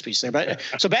save my speech there. But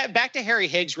so back to Harry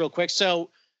Higgs real quick. So,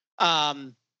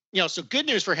 so good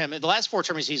news for him. In the last 4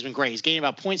 tournaments, he's been great. He's gaining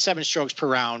about 0.7 strokes per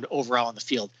round overall in the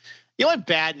field. The only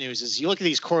bad news is you look at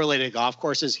these correlated golf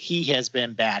courses, he has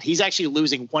been bad. He's actually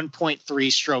losing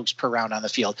 1.3 strokes per round on the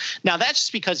field. Now, that's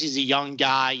just because he's a young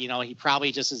guy. He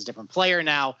probably just is a different player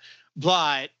now.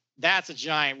 But that's a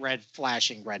giant red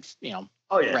red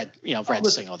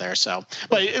signal there. So,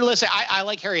 but listen, I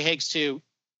like Harry Higgs too.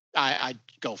 I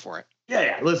go for it.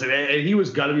 Yeah. Listen, and he was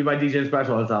gonna be my DJ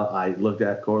special until I looked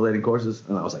at correlating courses,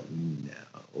 and I was like, no.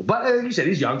 But like you said,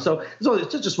 he's young, so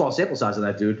it's just a small sample size of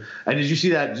that dude. And did you see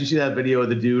that video of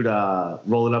the dude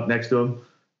rolling up next to him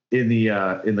in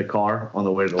the car on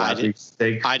the way to the last week's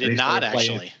thing? I did not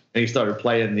actually. And he started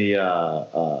playing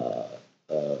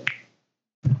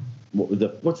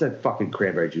what's that fucking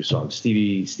Cranberry Juice song?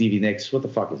 Stevie Nicks. What the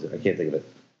fuck is it? I can't think of it.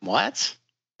 What?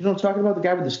 You know what I'm talking about? The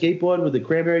guy with the skateboard with the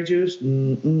cranberry juice?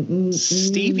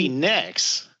 Stevie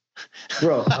Nicks.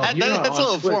 Bro. That's a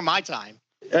little before my time.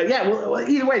 Well,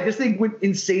 either way, this thing went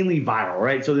insanely viral,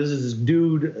 right? So this is this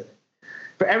dude.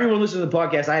 For everyone listening to the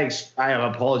podcast, I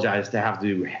apologize to have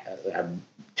to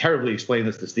terribly explain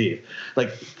this to Steve.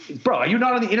 Like, bro, are you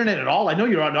not on the internet at all? I know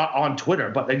you're not on Twitter,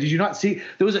 but did you not see?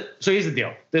 So here's the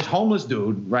deal. This homeless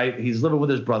dude, right? He's living with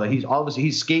his brother.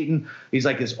 He's skating. He's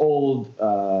like this old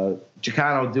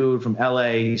Chicano dude from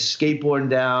LA. He's skateboarding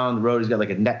down the road. He's got like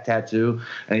a neck tattoo,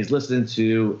 and he's listening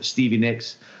to Stevie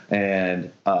Nicks.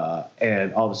 And all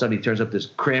of a sudden he turns up this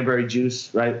cranberry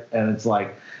juice, right? And it's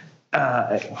like,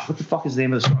 what the fuck is the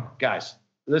name of the song? Guys,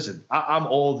 listen, I'm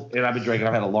old and I've been drinking.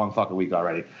 I've had a long fucking week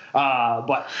already.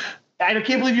 But I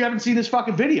can't believe you haven't seen this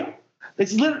fucking video.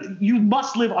 It's literally, you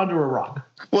must live under a rock.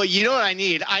 Well, you know what I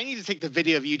need? I need to take the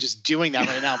video of you just doing that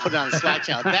right now and put it on the Slack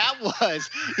channel. That was.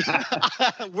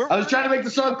 I was trying to make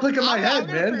the song click in my head,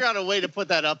 man. I'm figure out a way to put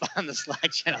that up on the Slack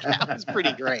channel. That was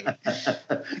pretty great.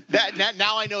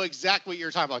 Now I know exactly what you're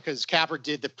talking about because Capper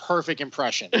did the perfect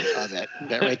impression of it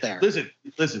right there. Listen.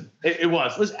 It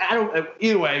was. Listen,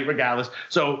 either way, regardless.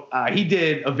 So he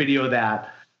did a video of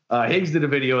that. Higgs did a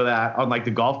video of that on like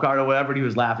the golf cart or whatever, and he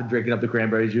was laughing, drinking up the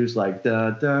cranberry juice, like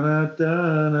da da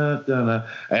da da da,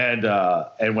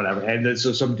 and whatever. And then,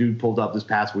 so some dude pulled up this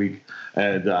past week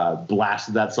and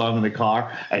blasted that song in the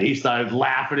car, and he started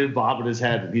laughing and bobbing his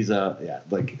head. And he's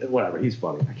whatever. He's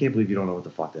funny. I can't believe you don't know what the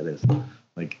fuck that is.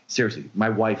 Like, seriously, my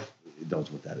wife knows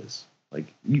what that is. Like,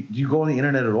 you go on the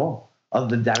internet at all other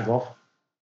than data golf?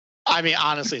 I mean,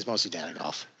 honestly, it's mostly data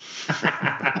golf.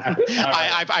 I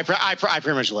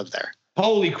pretty much live there.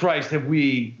 Holy Christ, have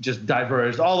we just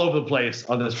diverged all over the place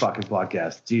on this fucking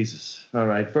podcast. Jesus. All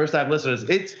right. First time listeners.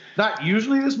 It's not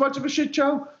usually this much of a shit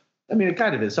show. I mean, it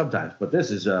kind of is sometimes, but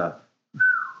this is all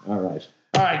right.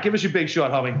 All right. Give us your big shot,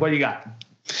 homie. What do you got?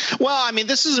 Well, I mean,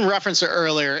 this is in reference to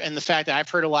earlier and the fact that I've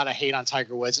heard a lot of hate on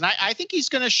Tiger Woods, and I think he's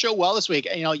going to show well this week.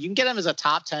 You can get him as a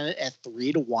top 10 at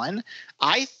 3-1.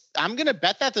 I'm going to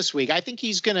bet that this week. I think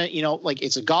he's going to,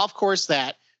 it's a golf course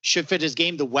that should fit his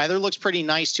game. The weather looks pretty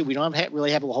nice too. We don't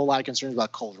really have a whole lot of concerns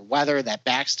about colder weather, that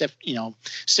back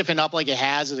stiffing up like it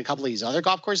has at a couple of these other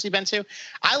golf courses he's been to.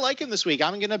 I like him this week.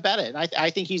 I'm going to bet it.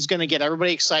 I think he's going to get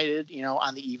everybody excited,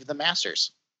 on the eve of the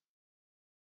Masters.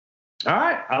 All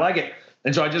right. I like it.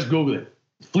 And so I just Googled it.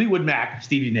 Fleetwood Mac,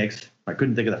 Stevie Nicks. I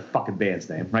couldn't think of the fucking band's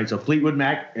name, right? So Fleetwood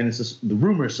Mac, and it's just the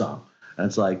Rumor song.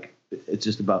 And it's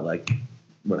just about like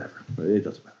whatever. It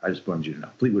doesn't matter. I just wanted you to know.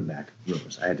 Fleetwood Mac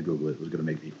rumors. I had to Google it. It was going to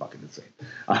make me fucking insane.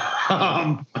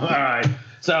 All right.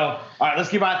 So, all right, let's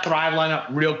give our Thrive lineup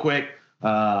real quick.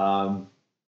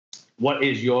 What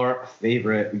is your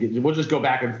favorite? We'll just go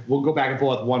back and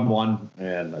forth 1-1,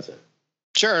 and that's it.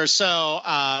 Sure. So,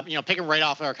 picking right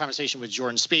off of our conversation with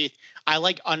Jordan Spieth, I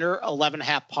like under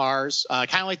 11.5 pars,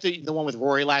 kind of like the one with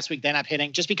Rory last week. Then I'm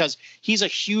hitting just because he's a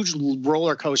huge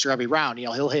roller coaster every round.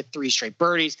 He'll hit 3 straight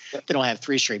birdies. Then he'll have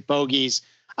 3 straight bogeys.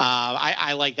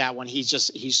 I like that one.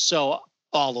 He's so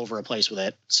all over the place with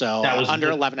it. So that was under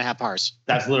 11.5 pars.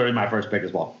 That's literally my first pick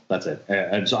as well. That's it.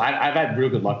 And so I've had real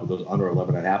good luck with those under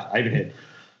 11.5. I even hit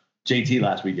JT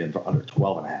last weekend for under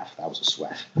 12.5. That was a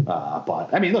sweat. But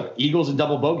I mean, look, eagles and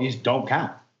double bogeys don't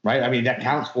count, right? I mean, that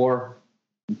counts for,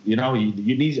 you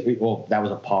need. Well, that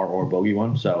was a par or bogey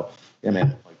one. So yeah,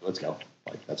 man, let's go.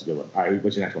 That's a good one. All right,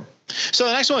 what's your next one? So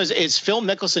the next one is Phil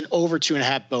Mickelson over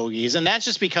 2.5 bogeys. And that's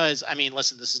just because, I mean,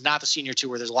 listen, this is not the senior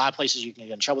tour. There's a lot of places you can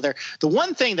get in trouble there. The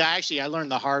one thing that I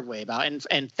learned the hard way about,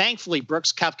 and thankfully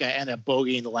Brooks Koepka ended up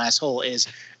bogeying the last hole, is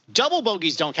double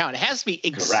bogeys don't count. It has to be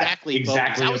exactly a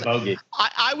bogey.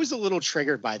 I was a little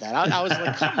triggered by that. I was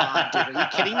like, come on, dude, are you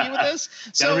kidding me with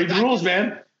this? Gotta read the rules,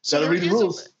 man.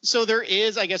 So there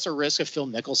is, I guess, a risk of Phil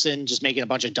Mickelson just making a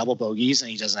bunch of double bogeys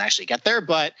and he doesn't actually get there.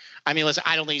 But I mean, listen,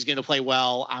 I don't think he's going to play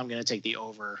well. I'm going to take the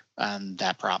over on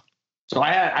that prop. So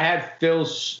I had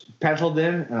Phil's penciled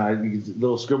in, a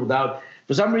little scribbled out.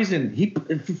 For some reason,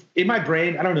 in my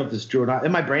brain, I don't know if this is true or not.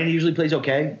 In my brain, he usually plays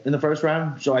okay in the first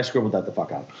round, so I scribbled that the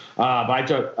fuck out. But I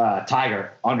took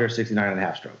Tiger under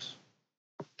 69.5 strokes.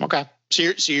 Okay,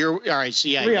 so you're all right. So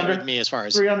yeah, you're with me as far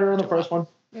as 3 under in the first one.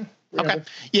 Yeah. Okay.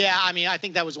 Yeah, I mean, I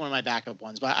think that was one of my backup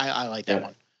ones, but I like that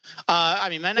one. I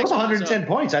mean, my next one was 110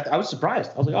 points. I was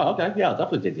surprised. I was like, oh, okay, yeah, I'll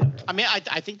definitely take the under. I mean,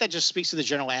 I think that just speaks to the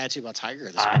general attitude about Tiger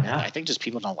this week. I think just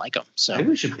people don't like him. So maybe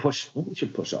we should push all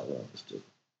the others too.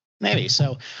 Maybe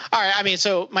so. All right. I mean,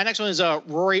 so my next one is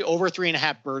Rory over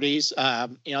 3.5 birdies.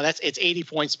 It's 80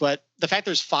 points, but the fact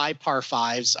there's 5 par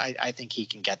 5s, I think he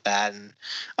can get that. And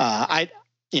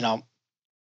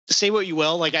say what you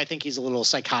will, I think he's a little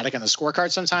psychotic on the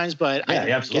scorecard sometimes, but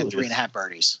I think he can get 3.5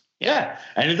 birdies. Yeah,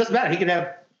 and it doesn't matter. He can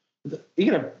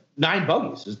have 9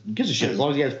 bogeys. Just gives a shit. As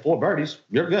long as he has 4 birdies,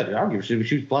 you're good. I don't give a shit if he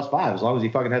shoots +5 as long as he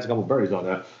fucking has a couple birdies on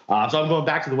there. So I'm going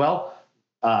back to the well.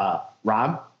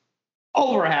 Rahm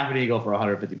over a half an eagle for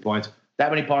 150 points.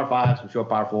 That many par 5s, some short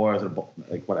par 4s, and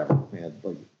whatever. Yeah,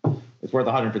 it's worth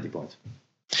 150 points.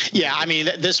 Yeah, I mean,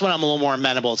 this one I'm a little more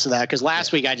amenable to that because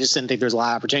last week I just didn't think there's a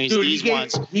lot of opportunities.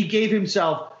 Dude, he gave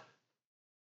himself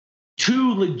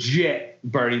 2 legit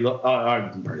birdie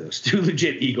looks, 2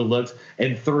 legit eagle looks,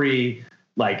 and 3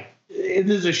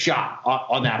 there's a shot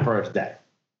on that first day.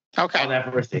 Okay, on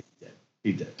that first day.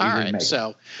 He did. All right.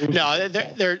 So, no,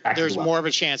 there's more of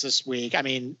a chance this week. I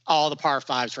mean, all the par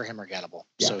 5s for him are gettable,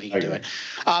 so he can do it.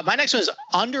 My next one is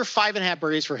under 5.5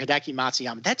 birdies for Hideki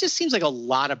Matsuyama. That just seems like a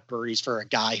lot of birdies for a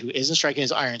guy who isn't striking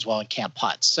his irons well and can't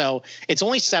putt. So it's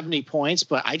only 70 points,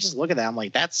 but I just look at that. I'm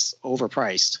like, that's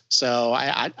overpriced. So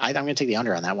I'm going to take the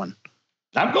under on that one.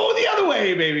 I'm going the other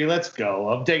way, baby. Let's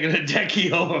go. I'm taking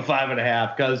Hideki over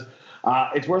 5.5 because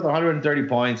it's worth 130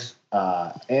 points.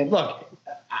 And look,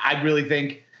 I really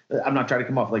think I'm not trying to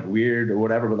come off weird or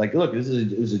whatever, but look, this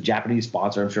is a Japanese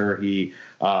sponsor. I'm sure he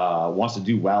wants to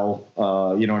do well.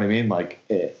 You know what I mean?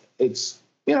 It's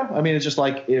just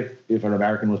like if an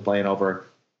American was playing over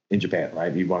in Japan,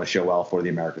 right? You want to show well for the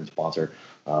American sponsor.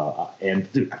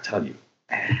 And dude, I'm telling you,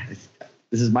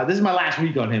 this is my last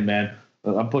week on him, man.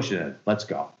 I'm pushing it. Let's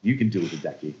go. You can do it,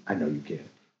 Hideki. I know you can.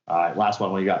 All right, last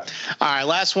one. What you got? All right,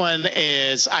 last one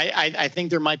is I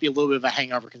think there might be a little bit of a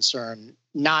hangover concern.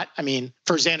 For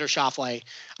Xander Schauffele,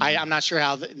 I'm not sure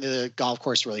how the golf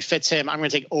course really fits him. I'm going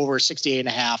to take over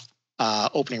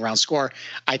 68.5 opening round score.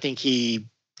 I think he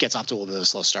gets off to a little bit of a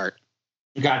slow start.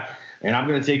 Okay, and I'm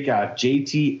going to take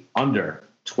JT under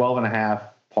 12.5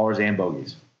 pars and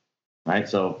bogeys. All right,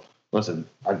 so listen,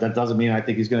 that doesn't mean I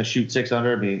think he's going to shoot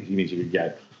 600. He means you could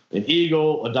get an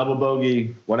eagle, a double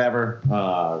bogey, whatever.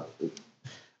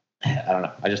 I don't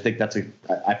know. I just think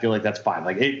I feel like that's fine.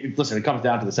 Listen, it comes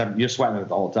down to the 7. You're sweating it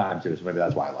the whole time too, so maybe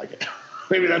that's why I like it.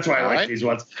 Maybe that's why I like these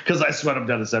ones, because I sweat them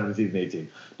down to 17 and 18.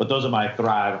 But those are my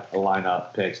Thrive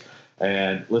lineup picks.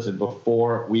 And listen,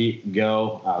 before we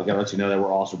go, I got to let you know that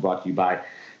we're also brought to you by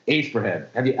Ace Per Head.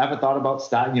 Have you ever thought about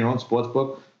starting your own sports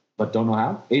book but don't know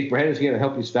how? Ace Per Head is here to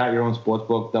help you start your own sports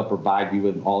book. They'll provide you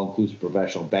with an all-inclusive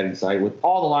professional betting site with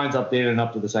all the lines updated and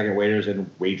up to the second waiters and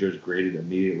wagers graded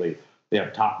immediately. They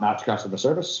have top-notch customer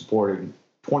service supporting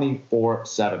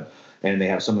 24/7. and they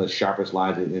have some of the sharpest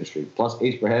lines in the industry. Plus,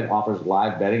 Ace Per Head offers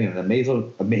live betting and an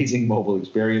amazing mobile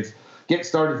experience. Get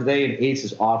started today, and Ace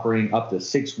is offering up to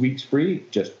 6 weeks free.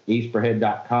 Just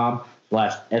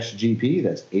aceperhead.com/SGP.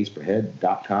 That's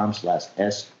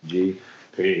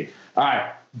aceperhead.com/SGP. All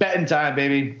right, betting time,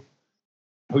 baby.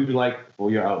 Who do you like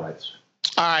for your outrights?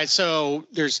 All right, so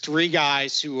there's 3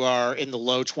 guys who are in the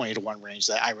low 20-1 range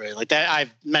that I really like. That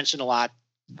I've mentioned a lot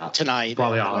tonight.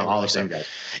 Probably all the same guys.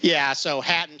 Yeah, so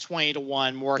Hatton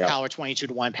 20-1, Morikawa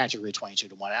 22-1, Patrick Reed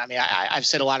 22-1. I mean, I've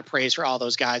said a lot of praise for all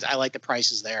those guys. I like the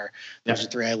prices there. Those are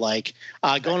 3 I like.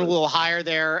 Going a little higher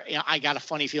there, I got a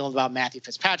funny feeling about Matthew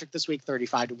Fitzpatrick this week,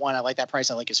 35-1. I like that price.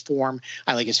 I like his form.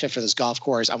 I like his fit for this golf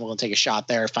course. I'm willing to take a shot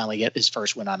there. Finally get his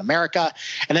first win on America.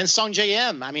 And then Sung J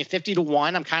M. I mean,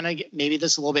 50-1. I'm kind of maybe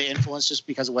this is a little bit influenced just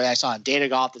because of the way I saw in Data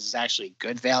Golf. This is actually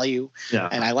good value. Yeah.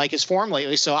 And I like his form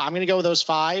lately. So I'm going to go with those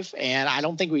 5. And I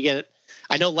don't think we get it.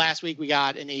 I know last week we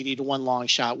got an 80-1 long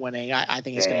shot winning. I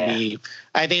think it's going to be.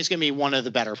 I think it's going to be one of the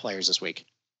better players this week.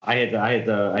 I had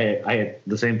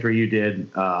the same 3 you did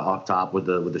off top with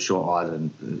the short odds, and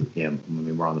I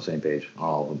mean we're on the same page,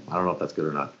 all of them. I don't know if that's good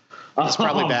or not. It's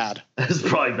probably bad. It's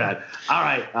probably bad. All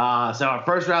right. So our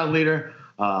first round leader.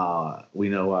 We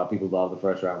know people love the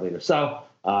first round leader. So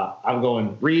I'm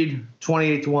going Reed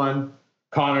 28-1,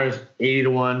 Connors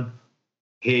 80-1.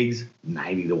 Higgs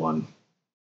 90-1.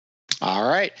 All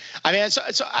right. I mean,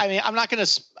 I'm not gonna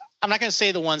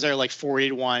say the ones that are like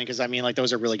 40-1 because I mean like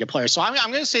those are really good players. So I'm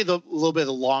gonna say the little bit of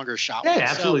the longer shot. Yeah,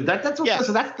 absolutely.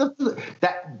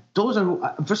 Those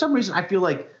are for some reason I feel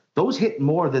like those hit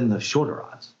more than the shorter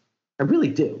odds. I really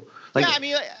do. Like, yeah, I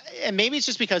mean, and maybe it's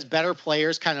just because better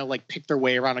players kind of like pick their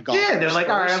way around a golf course. Yeah, they're like,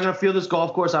 all right, I'm going to feel this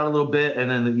golf course out a little bit.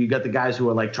 And then you got the guys who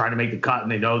are like trying to make the cut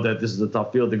and they know that this is a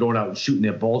tough field. They're going out and shooting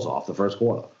their balls off the first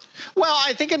quarter. Well,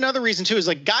 I think another reason too is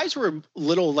like guys who are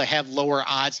little that have lower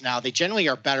odds now, they generally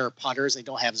are better putters. They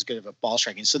don't have as good of a ball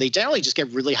striking. So they generally just get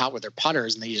really hot with their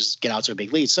putters and they just get out to a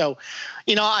big lead. So,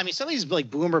 I mean, some of these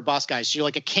like boomer bust guys, you're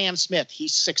like a Cam Smith,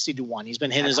 he's 60-1. He's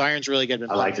been hitting his irons really good.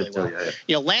 I like it too.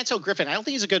 Yeah. Lance O'Griffin, I don't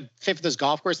think he's a good fit for this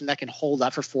golf course and that can hold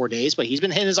up for 4 days, but he's been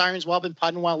hitting his irons well, been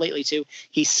putting well lately too.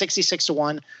 He's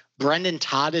 66-1. Brendan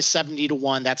Todd is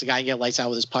 70-1. That's a guy who can get lights out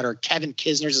with his putter. Kevin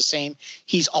Kisner's the same.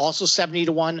 He's also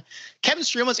 70-1. Kevin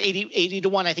Streelman's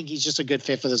 80-1. I think he's just a good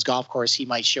fit for this golf course. He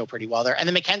might show pretty well there. And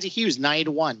then Mackenzie Hughes,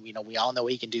 90-1. We all know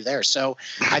what he can do there. So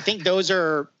I think those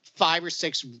are 5 or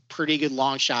 6 pretty good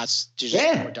long shots to just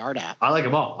throw a dart at. I like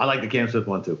them all. I like the Cam Smith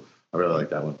one too. I really like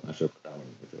that one. I should put that one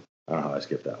in too. I don't know how I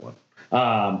skipped that one.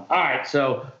 All right.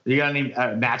 So you got any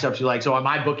matchups you like? So on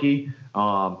my bookie,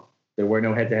 there were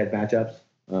no head-to-head matchups.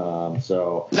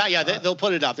 They'll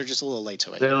put it up. They're just a little late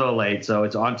to it. They're a little late, so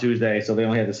it's on Tuesday. So they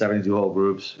only had the 72 hole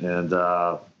groups, and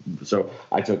so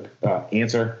I took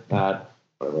Answer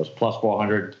it was plus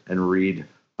 400 and Reed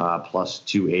plus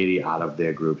 280 out of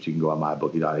their groups. You can go on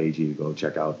mybookie.ag to go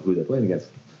check out who they're playing against.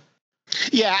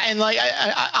 Yeah, and like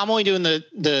I'm only doing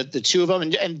the 2 of them,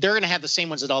 and they're going to have the same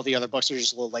ones that all the other books are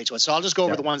just a little late to it. So I'll just go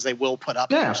over the ones they will put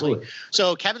up. Yeah, absolutely.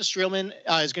 So Kevin Streelman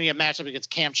is going to get matched up against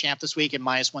Cam Champ this week at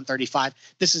minus 135.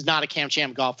 This is not a Cam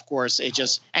Champ golf course. It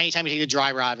just anytime you take the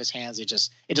driver out of his hands, it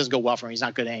doesn't go well for him. He's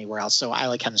not good anywhere else. So I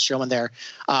like Kevin Streelman there.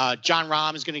 John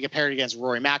Rahm is going to get paired against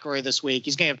Rory McIlroy this week.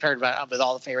 He's going to get paired with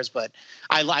all the favorites, but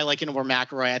I like him over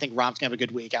McIlroy. I think Rahm's going to have a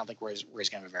good week. I don't think Rory's going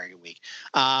to have a very good week.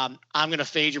 I'm going to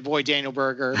fade your boy Daniel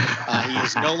Berger. He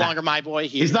is no longer my boy.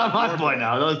 He's not my boy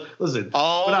now. Listen,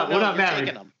 we're not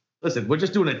married. Listen, we're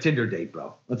just doing a Tinder date,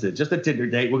 bro. That's it. Just a Tinder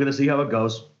date. We're going to see how it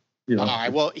goes. All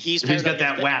right. Well, if he's got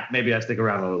that whap, maybe I stick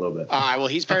around a little bit. All right. Well,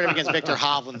 he's paired up against Victor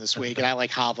Hovland this week, and I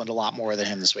like Hovland a lot more than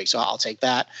him this week, so I'll take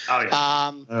that. Oh, yeah.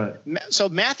 All right. So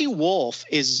Matthew Wolff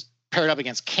is paired up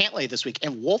against Cantlay this week,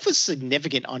 and Wolff is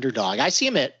significant underdog. I see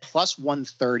him at plus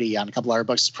 130 on a couple other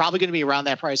books. It's probably going to be around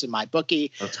that price in my bookie.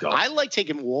 Let's go. I like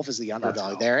taking Wolff as the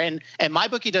underdog there, and my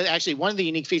bookie does actually one of the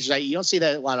unique features. You don't see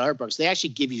that in a lot of other books. They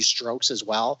actually give you strokes as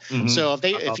well. Mm-hmm. So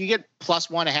if you get plus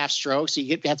 1.5 strokes,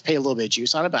 you have to pay a little bit of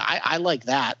juice on it. But I like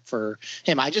that for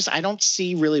him. I don't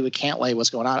see really with Cantlay what's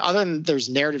going on, other than there's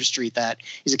narrative street that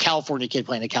he's a California kid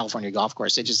playing a California golf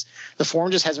course. The form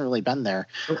just hasn't really been there.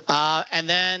 And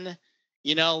then.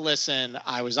 Listen,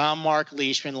 I was on Mark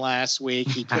Leishman last week.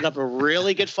 He put up a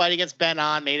really good fight against Ben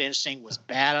On, made it interesting, was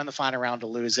bad on the final round to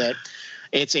lose it.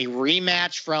 It's a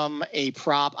rematch from a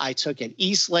prop I took at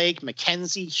Eastlake.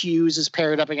 Mackenzie Hughes is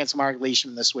paired up against Mark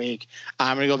Leishman this week.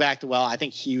 I'm going to go back to, I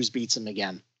think Hughes beats him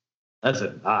again.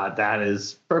 Listen, that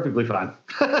is perfectly fine.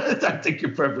 I think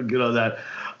you're perfectly good on that.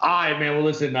 All right, man. Well,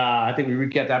 listen, I think we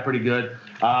recapped that pretty good.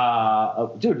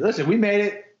 Dude, listen, we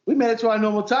made it to our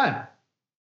normal time.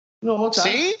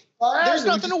 See? There's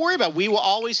nothing to worry about. We will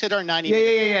always hit our 90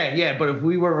 minutes. Yeah. But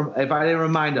if I didn't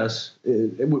remind us,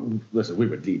 listen, we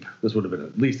were deep. This would have been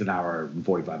at least an hour and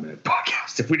 45-minute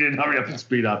podcast if we didn't hurry up and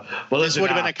speed up. But this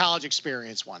would have been a college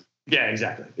experience one. Yeah,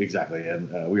 exactly.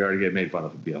 And we already get made fun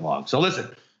of it being long. So listen,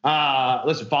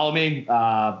 follow me,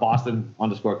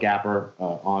 Boston_Capper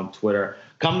on Twitter.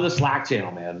 Come to the Slack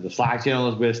channel, man. The Slack channel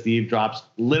is where Steve drops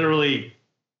literally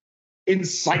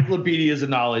encyclopedias of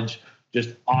knowledge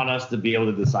just on us to be able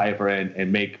to decipher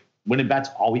and make winning bets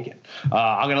all weekend.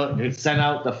 I'm going to send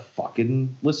out the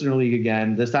fucking Listener League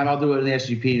again. This time I'll do it in the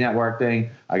SGP network thing.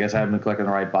 I guess I haven't been clicking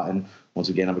the right button. Once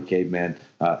again, I'm a caveman.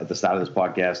 At the start of this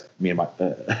podcast, me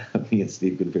and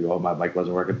Steve couldn't figure out why my mic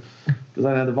wasn't working because I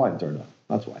didn't have the volume turned on.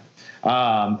 That's why.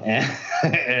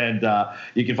 And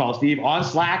you can follow Steve on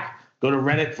Slack. Go to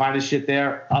Reddit, find his shit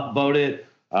there, upvote it.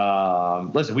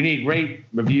 Listen, we need rate,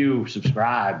 review,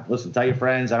 subscribe. Listen, tell your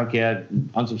friends. I don't care.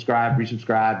 Unsubscribe,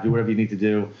 resubscribe, do whatever you need to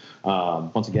do.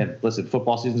 Once again, listen,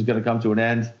 football season is going to come to an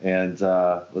end. And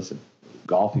listen,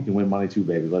 golf, you can win money too,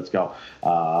 baby. Let's go.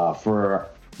 For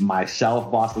myself,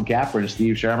 Boston Capper, and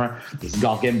Steve Shermer, this is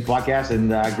Golf Gaming Podcast.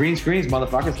 And green screens,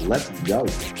 motherfuckers. Let's go.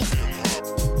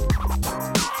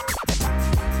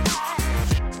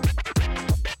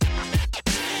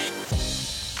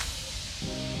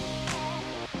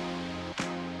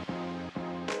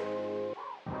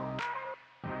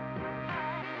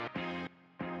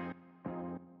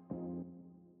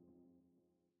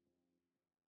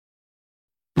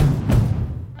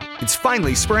 It's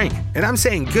finally spring, and I'm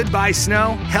saying goodbye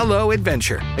snow, hello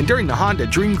adventure. And during the Honda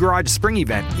Dream Garage Spring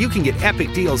Event, you can get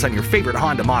epic deals on your favorite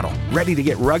Honda model. Ready to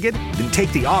get rugged? Then take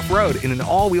the off-road in an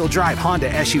all-wheel drive Honda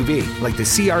SUV, like the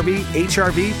CR-V,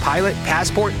 HR-V, Pilot,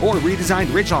 Passport, or redesigned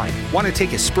Ridgeline. Want to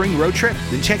take a spring road trip?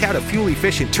 Then check out a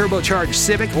fuel-efficient turbocharged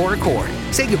Civic or Accord.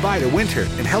 Say goodbye to winter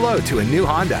and hello to a new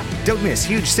Honda. Don't miss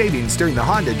huge savings during the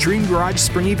Honda Dream Garage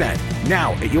Spring Event,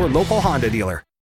 now at your local Honda dealer.